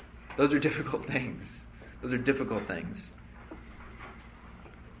 Those are difficult things. Those are difficult things.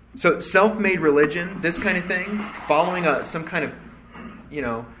 So self-made religion, this kind of thing, following some kind of,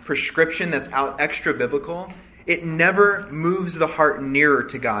 prescription that's out extra biblical, it never moves the heart nearer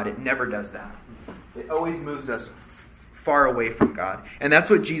to God. It never does that. It always moves us far away from God. And that's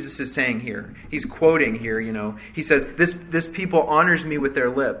what Jesus is saying here. He's quoting here, He says, this people honors me with their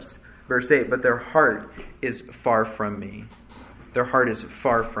lips, verse 8, but their heart is far from me. Their heart is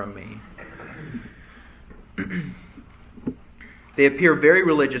far from me. They appear very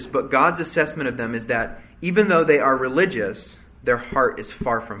religious, but God's assessment of them is that even though they are religious, their heart is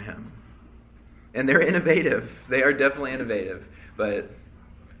far from Him. And they're innovative. They are definitely innovative, but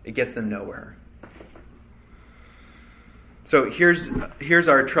it gets them nowhere. So here's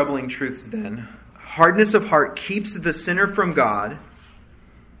our troubling truths then. Hardness of heart keeps the sinner from God.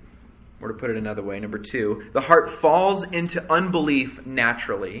 Or to put it another way, number 2, the heart falls into unbelief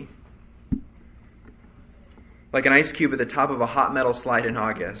naturally. Like an ice cube at the top of a hot metal slide in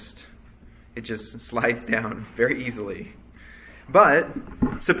August. It just slides down very easily. But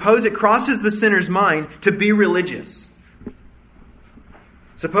suppose it crosses the sinner's mind to be religious.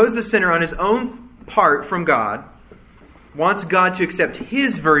 Suppose the sinner on his own part from God wants God to accept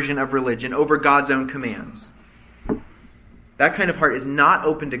his version of religion over God's own commands. That kind of heart is not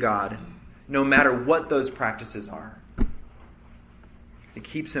open to God, no matter what those practices are. It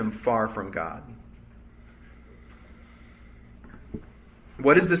keeps him far from God.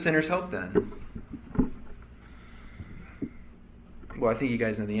 What is the sinner's hope then? Well, I think you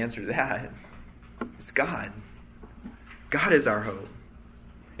guys know the answer to that. It's God. God is our hope.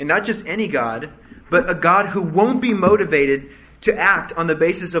 And not just any God, but a God who won't be motivated to act on the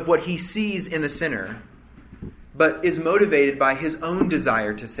basis of what He sees in the sinner, but is motivated by His own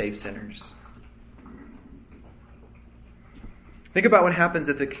desire to save sinners. Think about what happens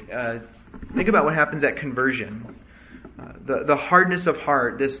at conversion. The hardness of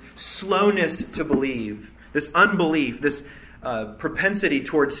heart, this slowness to believe, this unbelief, this propensity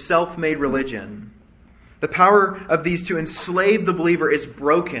towards self-made religion. The power of these to enslave the believer is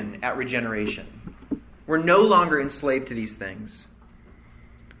broken at regeneration. We're no longer enslaved to these things.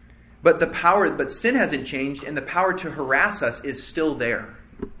 But sin hasn't changed, and the power to harass us is still there.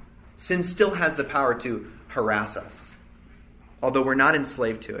 Sin still has the power to harass us, although we're not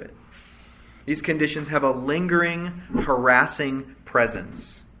enslaved to it. These conditions have a lingering, harassing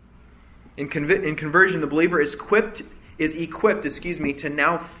presence. In conversion, the believer is equipped, to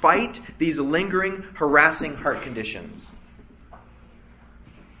now fight these lingering, harassing heart conditions.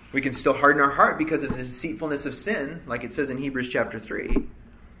 We can still harden our heart because of the deceitfulness of sin, like it says in Hebrews chapter 3.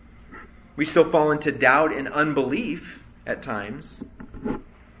 We still fall into doubt and unbelief at times.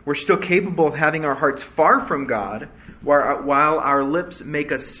 We're still capable of having our hearts far from God, while our lips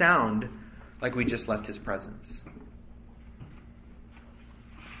make us sound like we just left His presence.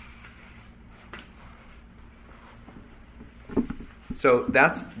 So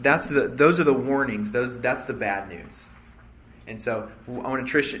those are the warnings. That's the bad news. And so I want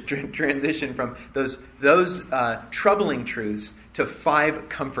to transition from those troubling truths to 5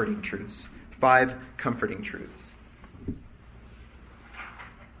 comforting truths. 5 comforting truths.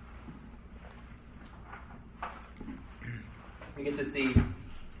 We get to see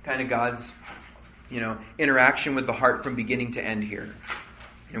kind of God's, interaction with the heart from beginning to end here.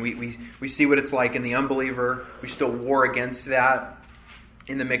 And we see what it's like in the unbeliever. We still war against that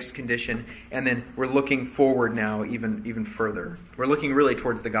in the mixed condition. And then we're looking forward now even further. We're looking really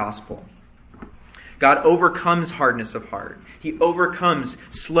towards the gospel. God overcomes hardness of heart. He overcomes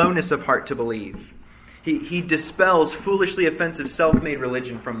slowness of heart to believe. He dispels foolishly offensive self-made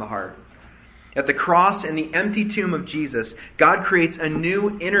religion from the heart. At the cross and the empty tomb of Jesus, God creates a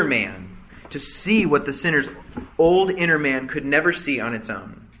new inner man to see what the sinner's old inner man could never see on its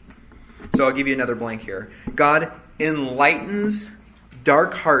own. So I'll give you another blank here. God enlightens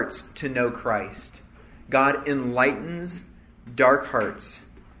dark hearts to know Christ. God enlightens dark hearts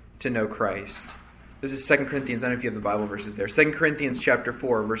to know Christ. This is 2 Corinthians. I don't know if you have the Bible verses there. 2 Corinthians chapter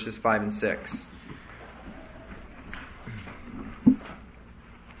 4, verses 5 and 6.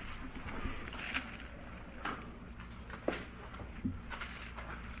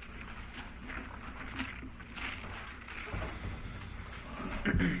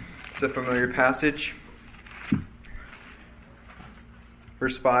 It's a familiar passage.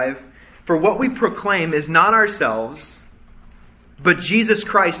 Verse 5. For what we proclaim is not ourselves, but Jesus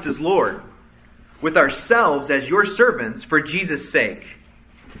Christ as Lord, with ourselves as your servants for Jesus' sake.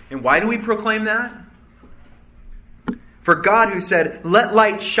 And why do we proclaim that? For God, who said, "Let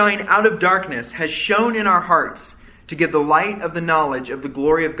light shine out of darkness," has shone in our hearts to give the light of the knowledge of the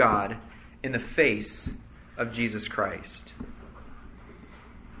glory of God in the face of Jesus Christ.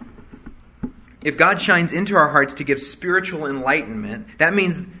 If God shines into our hearts to give spiritual enlightenment, that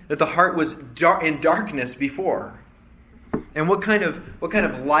means that the heart was in darkness before. And what kind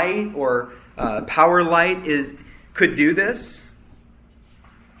of light or power light could do this?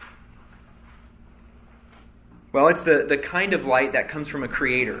 Well, it's the kind of light that comes from a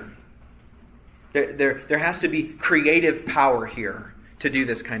creator. There has to be creative power here to do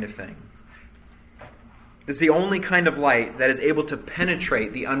this kind of thing. It's the only kind of light that is able to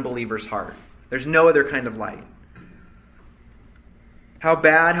penetrate the unbeliever's heart. There's no other kind of light. How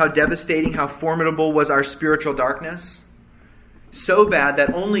bad, how devastating, how formidable was our spiritual darkness? So bad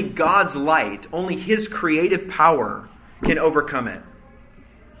that only God's light, only His creative power can overcome it.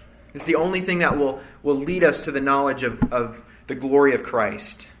 It's the only thing that will lead us to the knowledge of the glory of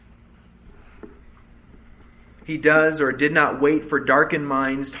Christ. He does or did not wait for darkened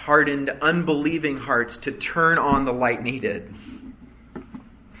minds, hardened, unbelieving hearts to turn on the light needed.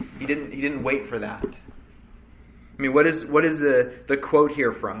 He didn't wait for that. I mean, what is the quote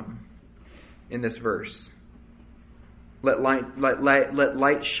here from in this verse? Let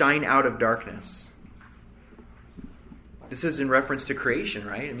light shine out of darkness. This is in reference to creation,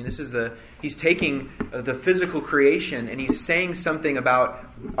 right? I mean, he's taking the physical creation and he's saying something about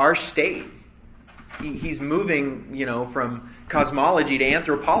our state. He's moving, from cosmology to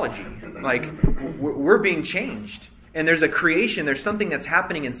anthropology. Like, we're being changed. And there's a creation, there's something that's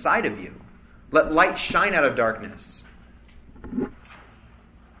happening inside of you. Let light shine out of darkness.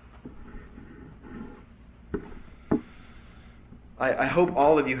 I hope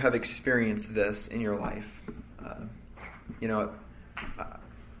all of you have experienced this in your life.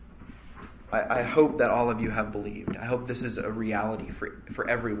 I hope that all of you have believed. I hope this is a reality for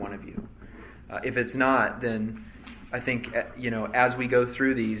every one of you. If it's not, then I think, as we go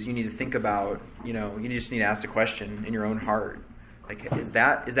through these, you need to think about, you just need to ask the question in your own heart. Like, is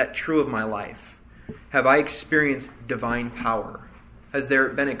that true of my life? Have I experienced divine power? Has there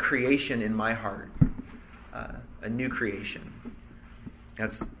been a creation in my heart? A new creation?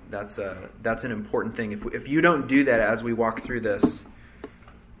 That's an important thing. If you don't do that as we walk through this,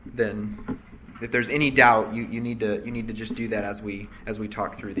 then if there's any doubt, you need to just do that as we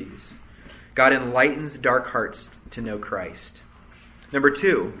talk through these. God enlightens dark hearts to know Christ. Number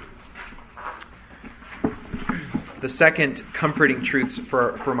 2, the second comforting truth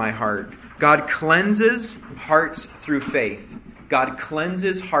for my heart. God cleanses hearts through faith. God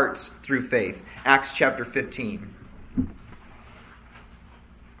cleanses hearts through faith. Acts chapter 15.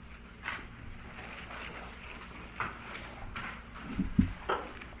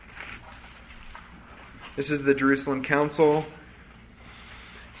 This is the Jerusalem Council.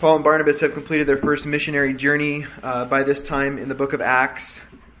 Paul and Barnabas have completed their first missionary journey by this time in the book of Acts.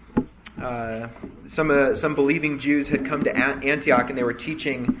 Some believing Jews had come to Antioch and they were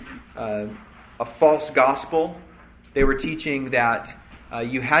teaching a false gospel. They were teaching that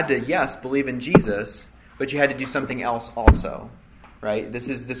you had to, yes, believe in Jesus, but you had to do something else also. Right?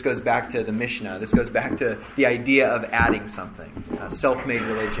 This goes back to the Mishnah. This goes back to the idea of adding something, self-made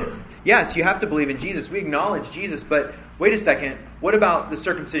religion. Yes, you have to believe in Jesus. We acknowledge Jesus, but wait a second. What about the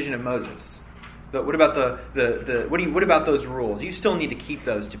circumcision of Moses? What about what about those rules? You still need to keep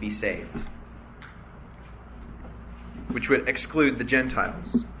those to be saved, which would exclude the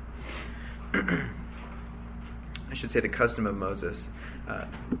Gentiles. I should say the custom of Moses.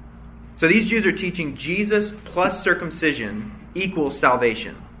 So these Jews are teaching Jesus plus circumcision equals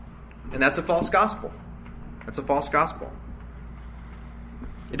salvation. And that's a false gospel. That's a false gospel.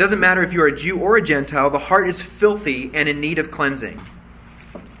 It doesn't matter if you're a Jew or a Gentile, the heart is filthy and in need of cleansing.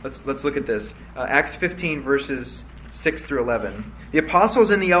 Let's look at this. Acts 15 verses 6 through 11. The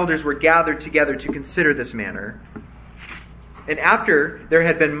apostles and the elders were gathered together to consider this matter. And after there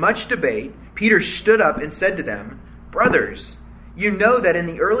had been much debate, Peter stood up and said to them, "Brothers, you know that in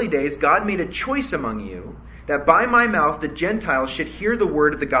the early days God made a choice among you, that by my mouth the Gentiles should hear the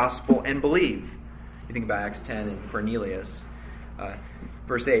word of the gospel and believe." You think about Acts 10 and Cornelius.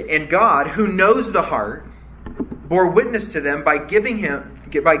 Verse 8. "And God, who knows the heart, bore witness to them by giving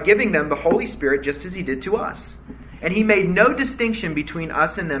them the Holy Spirit just as He did to us. And He made no distinction between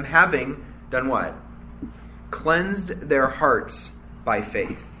us and them, having done what? Cleansed their hearts by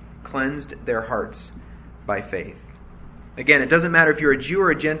faith." Cleansed their hearts by faith. Again, it doesn't matter if you're a Jew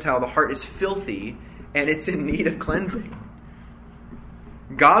or a Gentile, the heart is filthy and it's in need of cleansing.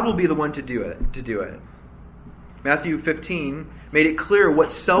 God will be the one to do it. Matthew 15 made it clear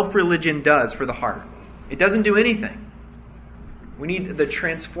what self-religion does for the heart. It doesn't do anything. We need the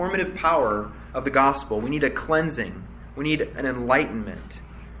transformative power of the gospel. We need a cleansing. We need an enlightenment.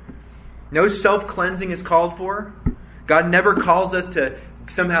 No self-cleansing is called for. God never calls us to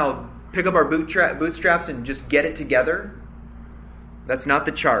somehow pick up our bootstraps and just get it together. That's not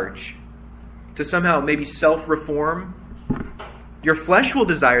the charge. To somehow maybe self-reform. Your flesh will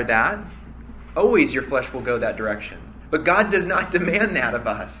desire that. Always your flesh will go that direction. But God does not demand that of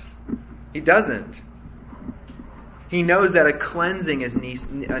us. He doesn't. He knows that a cleansing is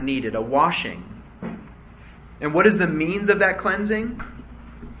needed, a washing. And what is the means of that cleansing?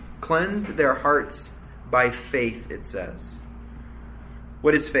 Cleansed their hearts by faith, it says.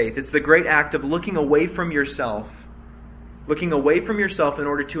 What is faith? It's the great act of looking away from yourself. Looking away from yourself in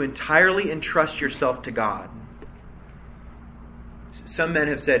order to entirely entrust yourself to God. Some men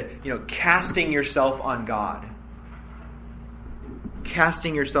have said, casting yourself on God.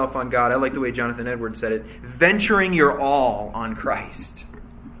 Casting yourself on God. I like the way Jonathan Edwards said it. Venturing your all on Christ.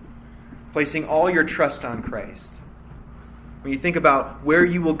 Placing all your trust on Christ. When you think about where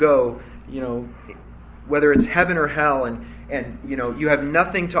you will go, whether it's heaven or hell, and you have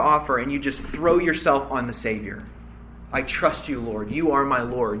nothing to offer, and you just throw yourself on the Savior. I trust you, Lord. You are my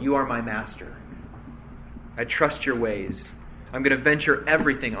Lord. You are my Master. I trust your ways. I'm going to venture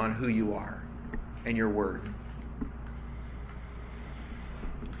everything on who you are and your word.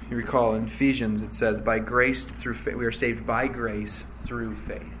 You recall in Ephesians it says, "By grace through faith, we are saved by grace through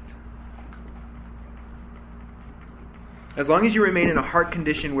faith." As long as you remain in a heart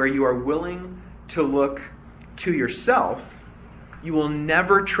condition where you are willing to look to yourself, you will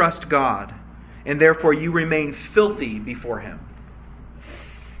never trust God, and therefore you remain filthy before Him.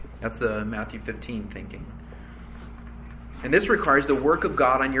 That's the Matthew 15 thinking. And this requires the work of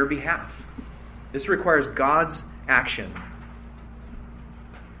God on your behalf. This requires God's action.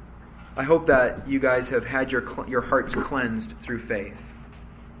 I hope that you guys have had your hearts cleansed through faith.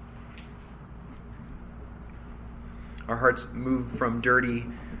 Our hearts move from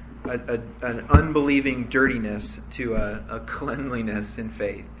an unbelieving dirtiness to a cleanliness in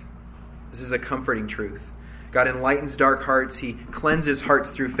faith. This is a comforting truth. God enlightens dark hearts. He cleanses hearts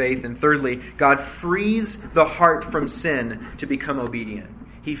through faith. And thirdly, God frees the heart from sin to become obedient.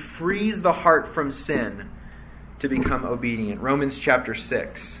 He frees the heart from sin to become obedient. Romans chapter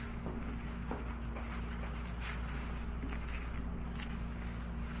 6.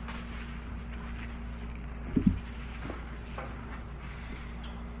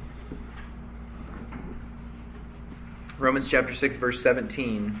 Romans chapter 6, verse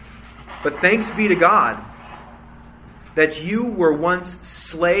 17. "But thanks be to God that you were once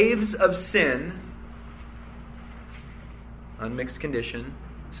slaves of sin," unmixed condition,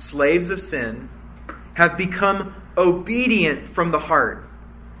 slaves of sin, "have become obedient from the heart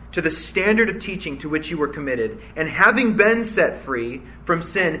to the standard of teaching to which you were committed. And having been set free from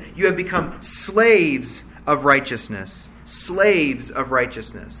sin, you have become slaves of righteousness." Slaves of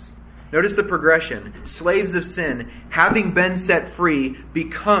righteousness. Notice the progression. Slaves of sin, having been set free,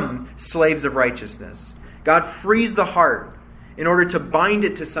 become slaves of righteousness. God frees the heart in order to bind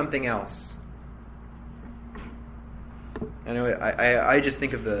it to something else. I know I just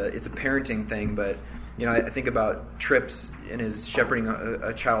think of it's a parenting thing, but I think about Trips and his shepherding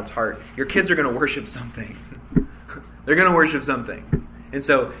a child's heart. Your kids are going to worship something. They're going to worship something. And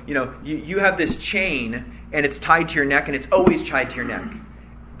so, you have this chain and it's tied to your neck, and it's always tied to your neck.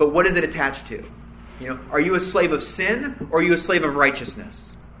 But what is it attached to? Are you a slave of sin or are you a slave of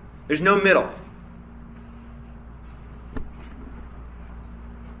righteousness? There's no middle.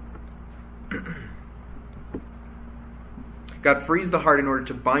 God frees the heart in order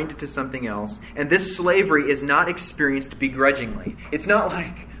to bind it to something else. And this slavery is not experienced begrudgingly. It's not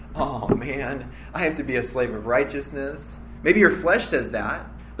like, oh man, I have to be a slave of righteousness. Maybe your flesh says that,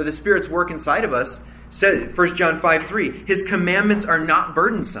 but the Spirit's work inside of us says, 1 John 5:3, His commandments are not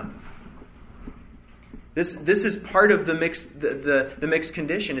burdensome. This is part of the mixed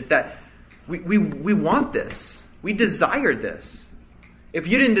condition. It's that we want this. We desire this. If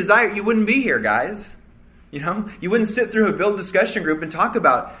you didn't desire it, you wouldn't be here, guys. You wouldn't sit through a build discussion group and talk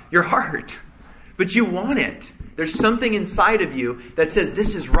about your heart. But you want it. There's something inside of you that says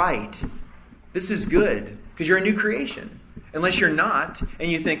this is right. This is good. Because you're a new creation. Unless you're not,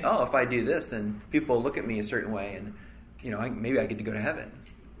 and you think, oh, if I do this, then people will look at me a certain way, and maybe I get to go to heaven.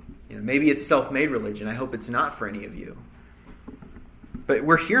 Maybe it's self-made religion. I hope it's not for any of you. But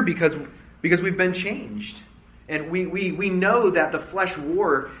we're here because we've been changed. And we know that the flesh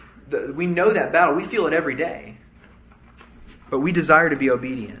war, we know that battle. We feel it every day. But we desire to be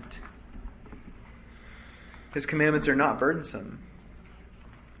obedient. His commandments are not burdensome.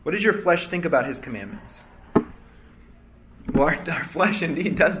 What does your flesh think about His commandments? Well, our flesh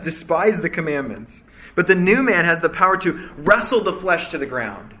indeed does despise the commandments. But the new man has the power to wrestle the flesh to the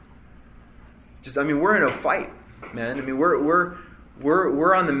ground. We're in a fight, man.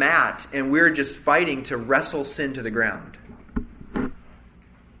 We're on the mat, and we're just fighting to wrestle sin to the ground.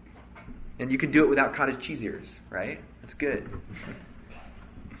 And you can do it without cottage cheese ears, right? That's good.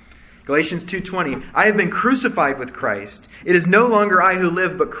 Galatians 2:20, I have been crucified with Christ. It is no longer I who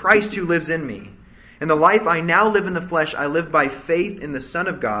live, but Christ who lives in me. And the life I now live in the flesh, I live by faith in the Son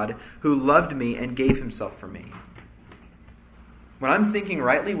of God, who loved me and gave himself for me. When I'm thinking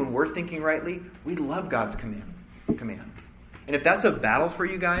rightly, when we're thinking rightly, we love God's commands. And if that's a battle for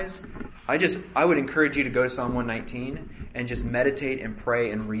you guys, I would encourage you to go to Psalm 119 and just meditate and pray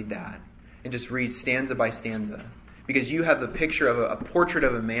and read that. And just read stanza by stanza. Because you have the picture of a portrait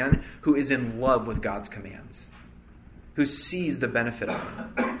of a man who is in love with God's commands. Who sees the benefit of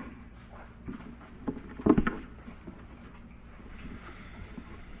them.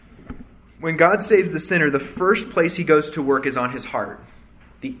 When God saves the sinner, the first place he goes to work is on his heart.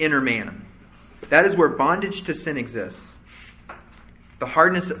 The inner man. That is where bondage to sin exists. The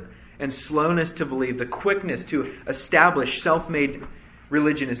hardness and slowness to believe, the quickness to establish self-made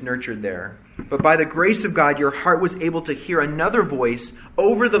religion is nurtured there. But by the grace of God, your heart was able to hear another voice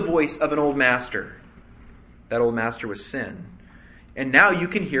over the voice of an old master. That old master was sin. And now you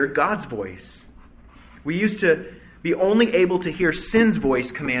can hear God's voice. We used to be only able to hear sin's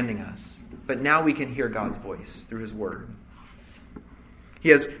voice commanding us. But now we can hear God's voice through his word. He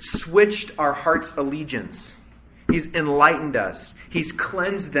has switched our heart's allegiance. He's enlightened us. He's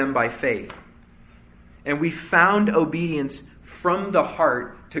cleansed them by faith. And we found obedience from the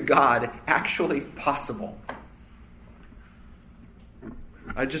heart to God actually possible.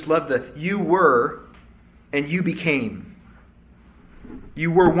 I just love the you were and you became.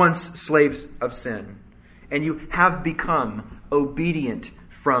 You were once slaves of sin, and you have become obedient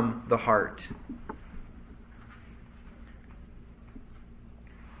from the heart.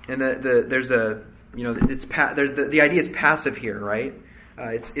 And the idea is passive here, right?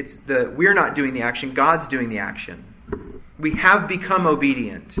 We're not doing the action, God's doing the action. We have become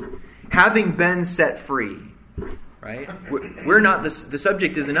obedient, having been set free, right? We're not the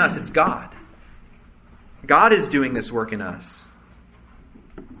subject isn't us, it's God. God is doing this work in us.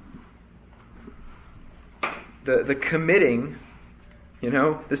 The committing,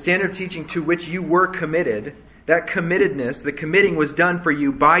 the standard of teaching to which you were committed, that committedness, the committing was done for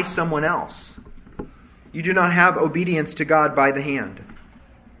you by someone else. You do not have obedience to God by the hand.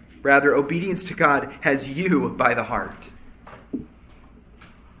 Rather, obedience to God has you by the heart.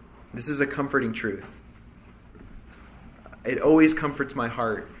 This is a comforting truth. It always comforts my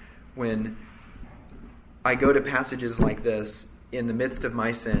heart when I go to passages like this in the midst of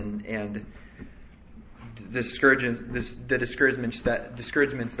my sin and the discouragements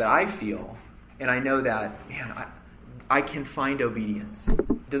that I feel, and I know that, man, I can find obedience.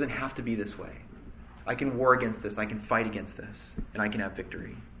 It doesn't have to be this way. I can war against this, I can fight against this, and I can have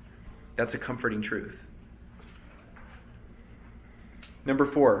victory. That's a comforting truth. Number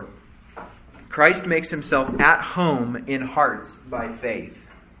 4, Christ makes himself at home in hearts by faith.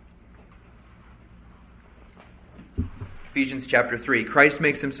 Ephesians chapter 3, Christ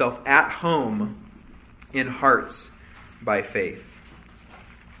makes himself at home in hearts by faith.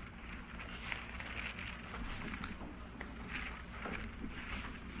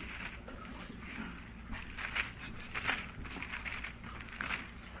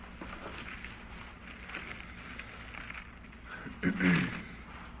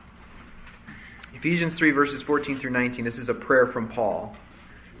 Ephesians 3 verses 14 through 19, this is a prayer from Paul.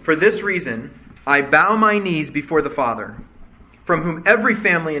 For this reason, I bow my knees before the Father, from whom every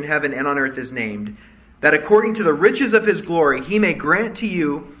family in heaven and on earth is named, that according to the riches of his glory, he may grant to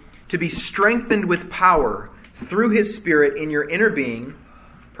you to be strengthened with power through his Spirit in your inner being,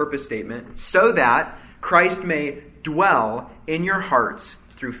 purpose statement, so that Christ may dwell in your hearts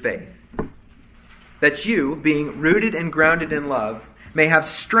through faith. That you, being rooted and grounded in love, may have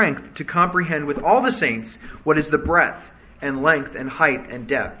strength to comprehend with all the saints what is the breadth and length and height and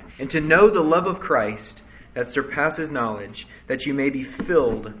depth, and to know the love of Christ that surpasses knowledge, that you may be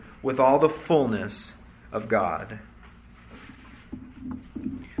filled with all the fullness of God.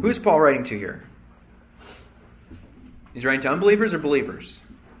 Who is Paul writing to here? He's writing to unbelievers or believers?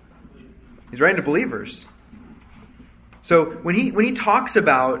 He's writing to believers. So when he talks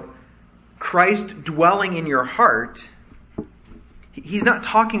about Christ dwelling in your heart, he's not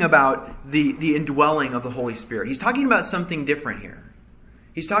talking about the indwelling of the Holy Spirit. He's talking about something different here.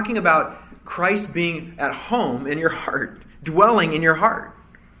 He's talking about Christ being at home in your heart, dwelling in your heart.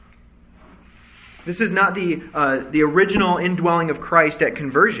 This is not the original indwelling of Christ at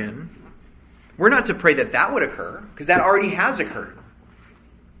conversion. We're not to pray that that would occur, because that already has occurred.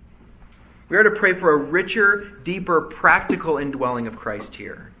 We are to pray for a richer, deeper, practical indwelling of Christ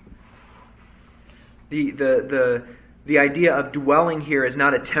here. The idea of dwelling here is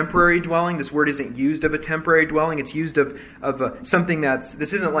not a temporary dwelling. This word isn't used of a temporary dwelling. It's used of something that's...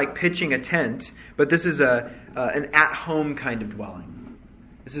 This isn't like pitching a tent, but this is an at-home kind of dwelling.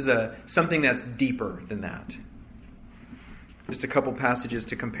 This is something that's deeper than that. Just a couple passages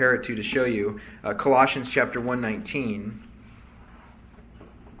to compare it to show you. Colossians chapter 1:19.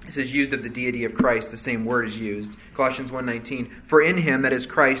 This is used of the deity of Christ. The same word is used. Colossians 1:19. For in him, that is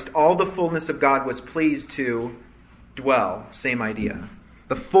Christ, all the fullness of God was pleased to dwell. Same idea.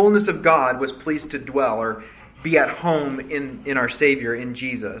 The fullness of God was pleased to dwell or be at home in our Savior, in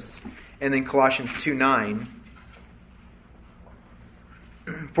Jesus. And then Colossians 2:9.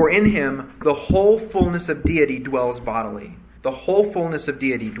 For in him the whole fullness of deity dwells bodily. The whole fullness of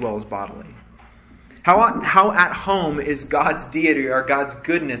deity dwells bodily. How at home is God's deity or God's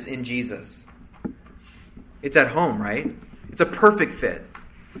goodness in Jesus? It's at home, right? It's a perfect fit.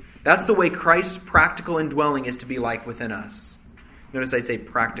 That's the way Christ's practical indwelling is to be like within us. Notice I say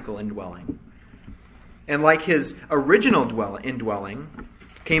practical indwelling. And like his original indwelling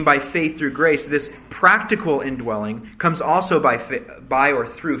came by faith through grace, this practical indwelling comes also by or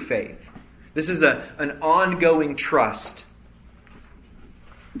through faith. This is an ongoing trust.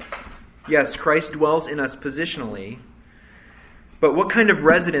 Yes, Christ dwells in us positionally, but what kind of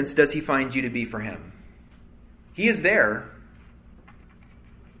residence does he find you to be for him? He is there,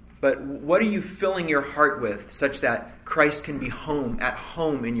 but what are you filling your heart with such that Christ can be at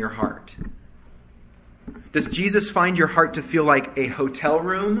home in your heart? Does Jesus find your heart to feel like a hotel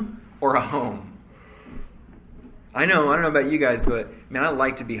room or a home? I don't know about you guys, but man, I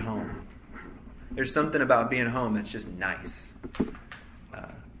like to be home. There's something about being home that's just nice.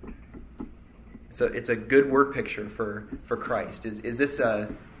 It's a good word picture for Christ. Is this a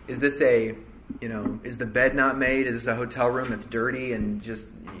is the bed not made? Is this a hotel room that's dirty and just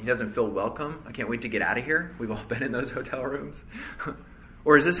he doesn't feel welcome? I can't wait to get out of here. We've all been in those hotel rooms.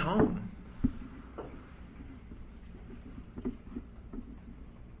 Or is this home?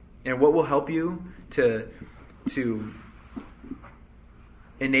 And what will help you to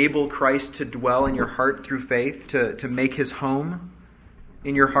enable Christ to dwell in your heart through faith, to make his home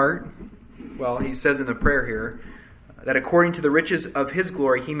in your heart? Well, he says in the prayer here, that according to the riches of his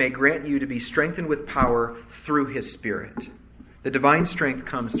glory, he may grant you to be strengthened with power through his Spirit. The divine strength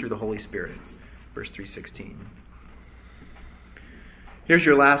comes through the Holy Spirit. Verse 3:16. Here's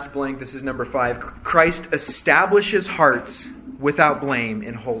your last blank. This is number 5. Christ establishes hearts without blame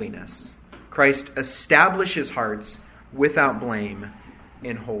in holiness. Christ establishes hearts without blame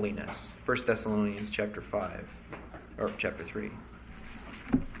in holiness. 1 Thessalonians chapter 5, or chapter 3.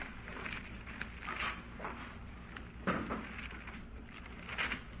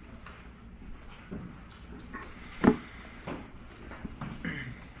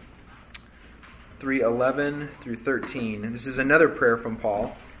 Verse 11 through 13. And this is another prayer from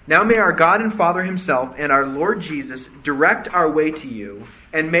Paul. Now may our God and Father himself and our Lord Jesus direct our way to you,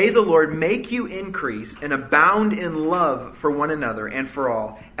 and may the Lord make you increase and abound in love for one another and for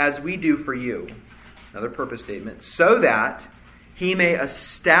all, as we do for you. Another purpose statement. So that he may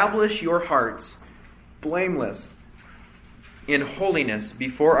establish your hearts blameless in holiness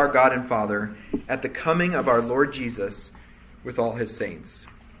before our God and Father at the coming of our Lord Jesus with all his saints.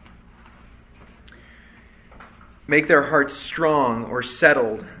 Make their hearts strong or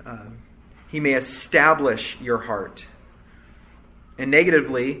settled. He may establish your heart. And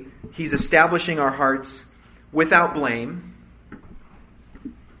negatively, he's establishing our hearts without blame.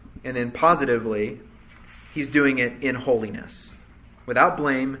 And then positively, he's doing it in holiness. Without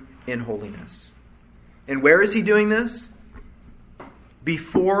blame, in holiness. And where is he doing this?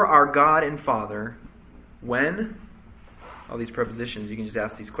 Before our God and Father. When? All these prepositions, you can just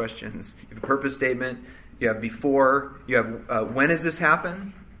ask these questions. You have a purpose statement. You have before. You have when does this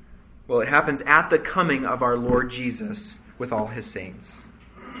happen? Well, it happens at the coming of our Lord Jesus with all his saints.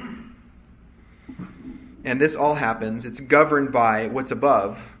 And this all happens. It's governed by what's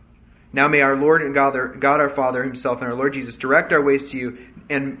above. Now may our Lord and God our Father himself and our Lord Jesus direct our ways to you,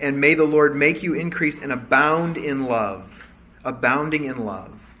 and may the Lord make you increase and abound in love. Abounding in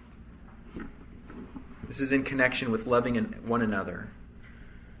love. This is in connection with loving one another.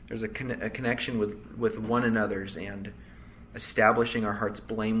 There's a connection with one another's and establishing our hearts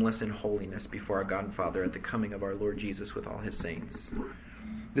blameless in holiness before our God and Father at the coming of our Lord Jesus with all his saints.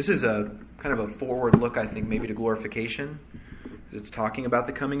 This is a kind of a forward look, I think, maybe to glorification. It's talking about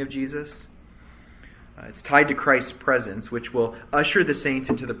the coming of Jesus. It's tied to Christ's presence, which will usher the saints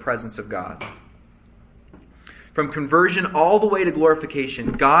into the presence of God. From conversion all the way to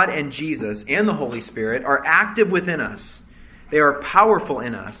glorification, God and Jesus and the Holy Spirit are active within us. They are powerful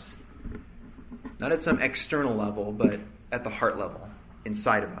in us. Not at some external level, but at the heart level,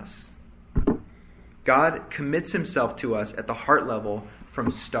 inside of us. God commits himself to us at the heart level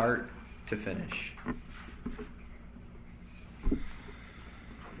from start to finish.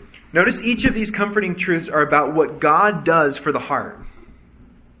 Notice each of these comforting truths are about what God does for the heart.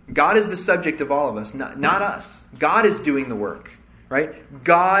 God is the subject of all of us, not us. God is doing the work, right?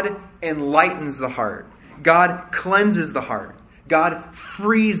 God enlightens the heart. God cleanses the heart. God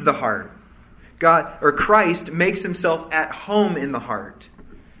frees the heart. Christ makes himself at home in the heart.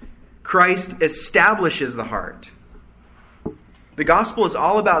 Christ establishes the heart. The gospel is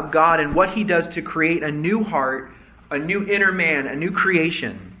all about God and what he does to create a new heart, a new inner man, a new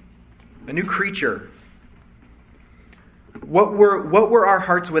creation, a new creature. What were our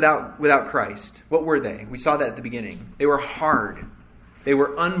hearts without Christ? What were they? We saw that at the beginning. They were hard. They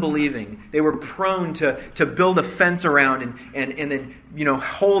were unbelieving. They were prone to build a fence around and then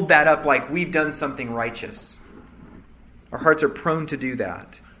hold that up like we've done something righteous. Our hearts are prone to do that.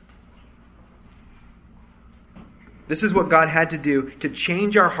 This is what God had to do to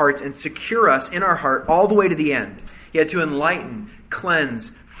change our hearts and secure us in our heart all the way to the end. He had to enlighten,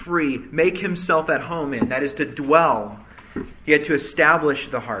 cleanse, free, make himself at home in. That is to dwell. He had to establish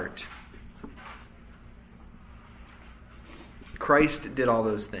the heart. Christ did all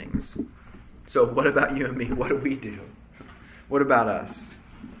those things. So what about you and me? What do we do? What about us?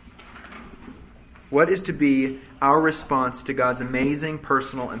 What is to be our response to God's amazing,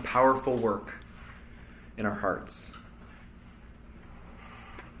 personal, and powerful work in our hearts?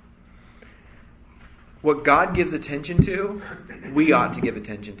 What God gives attention to, we ought to give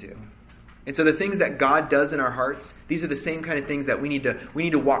attention to. And so the things that God does in our hearts, these are the same kind of things that we need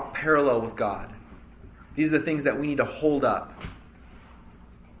to walk parallel with God. These are the things that we need to hold up.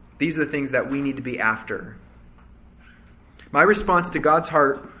 These are the things that we need to be after. My response to God's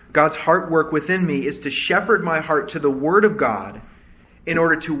heart work within me is to shepherd my heart to the Word of God in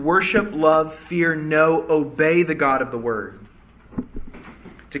order to worship, love, fear, know, obey the God of the Word.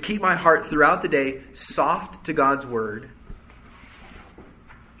 To keep my heart throughout the day soft to God's Word.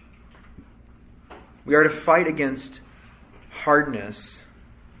 We are to fight against hardness.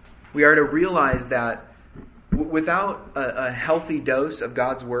 We are to realize that without a healthy dose of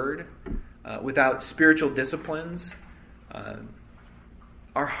God's Word, without spiritual disciplines,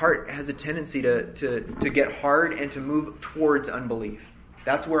 our heart has a tendency to get hard and to move towards unbelief.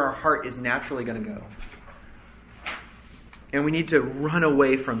 That's where our heart is naturally going to go. And we need to run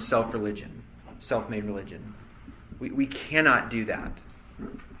away from self-religion, self-made religion. We cannot do that.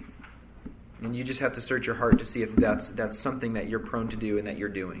 And you just have to search your heart to see if that's something that you're prone to do and that you're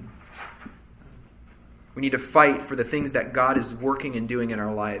doing. We need to fight for the things that God is working and doing in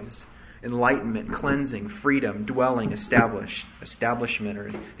our lives. Enlightenment, cleansing, freedom, dwelling, establishment,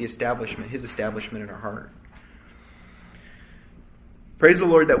 or the establishment, his establishment in our heart. Praise the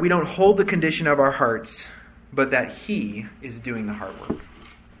Lord that we don't hold the condition of our hearts, but that he is doing the hard work.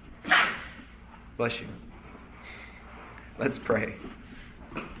 Bless you. Let's pray.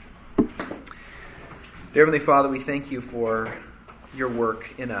 Dear Heavenly Father, we thank you for your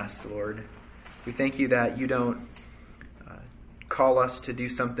work in us, Lord. We thank you that you don't call us to do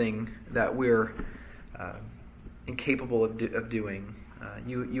something that we're incapable of doing.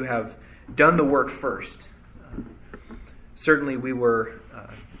 You have done the work first. Certainly we were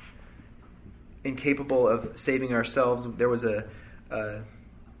incapable of saving ourselves. There was an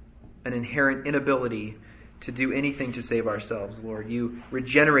inherent inability to do anything to save ourselves, Lord. You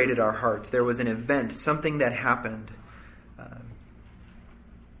regenerated our hearts. There was an event, something that happened,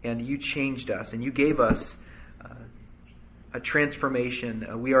 and you changed us, and you gave us a transformation.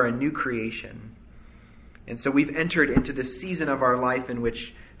 We are a new creation. And so we've entered into this season of our life in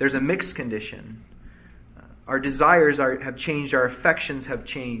which there's a mixed condition. Our desires have changed, our affections have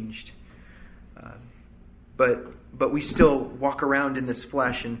changed. But we still walk around in this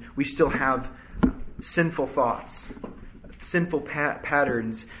flesh, and we still have sinful thoughts, sinful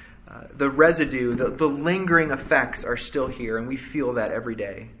patterns. The residue, the lingering effects are still here, and we feel that every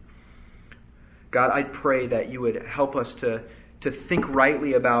day. God, I pray that you would help us to think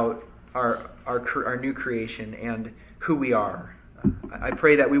rightly about our new creation and who we are. I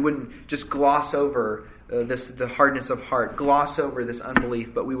pray that we wouldn't just gloss over the hardness of heart, gloss over this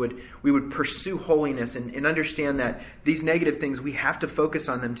unbelief, but we would pursue holiness and understand that these negative things, we have to focus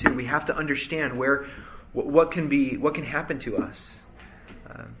on them too. We have to understand what can happen to us.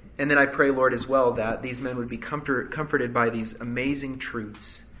 And then I pray, Lord, as well, that these men would be comforted by these amazing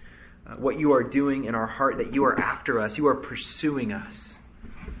truths. What you are doing in our heart, that you are after us, you are pursuing us.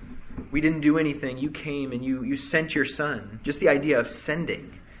 We didn't do anything. You came and you sent your Son. Just the idea of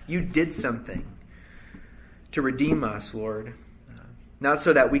sending. You did something to redeem us, Lord. Not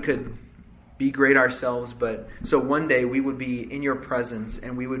so that we could be great ourselves, but so one day we would be in your presence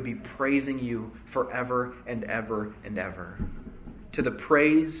and we would be praising you forever and ever and ever. To the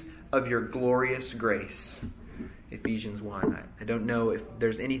praise of your glorious grace. Ephesians 1. I don't know if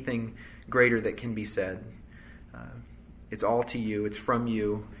there's anything greater that can be said. It's all to you. It's from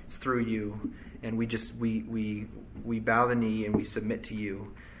you. It's through you. And we bow the knee and we submit to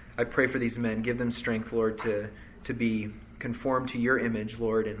you. I pray for these men. Give them strength, Lord, to be conformed to your image,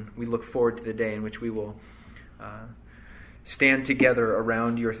 Lord. And we look forward to the day in which we will stand together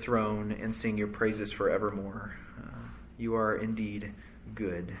around your throne and sing your praises forevermore. You are indeed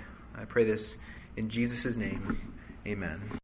good. I pray this in Jesus' name. Amen.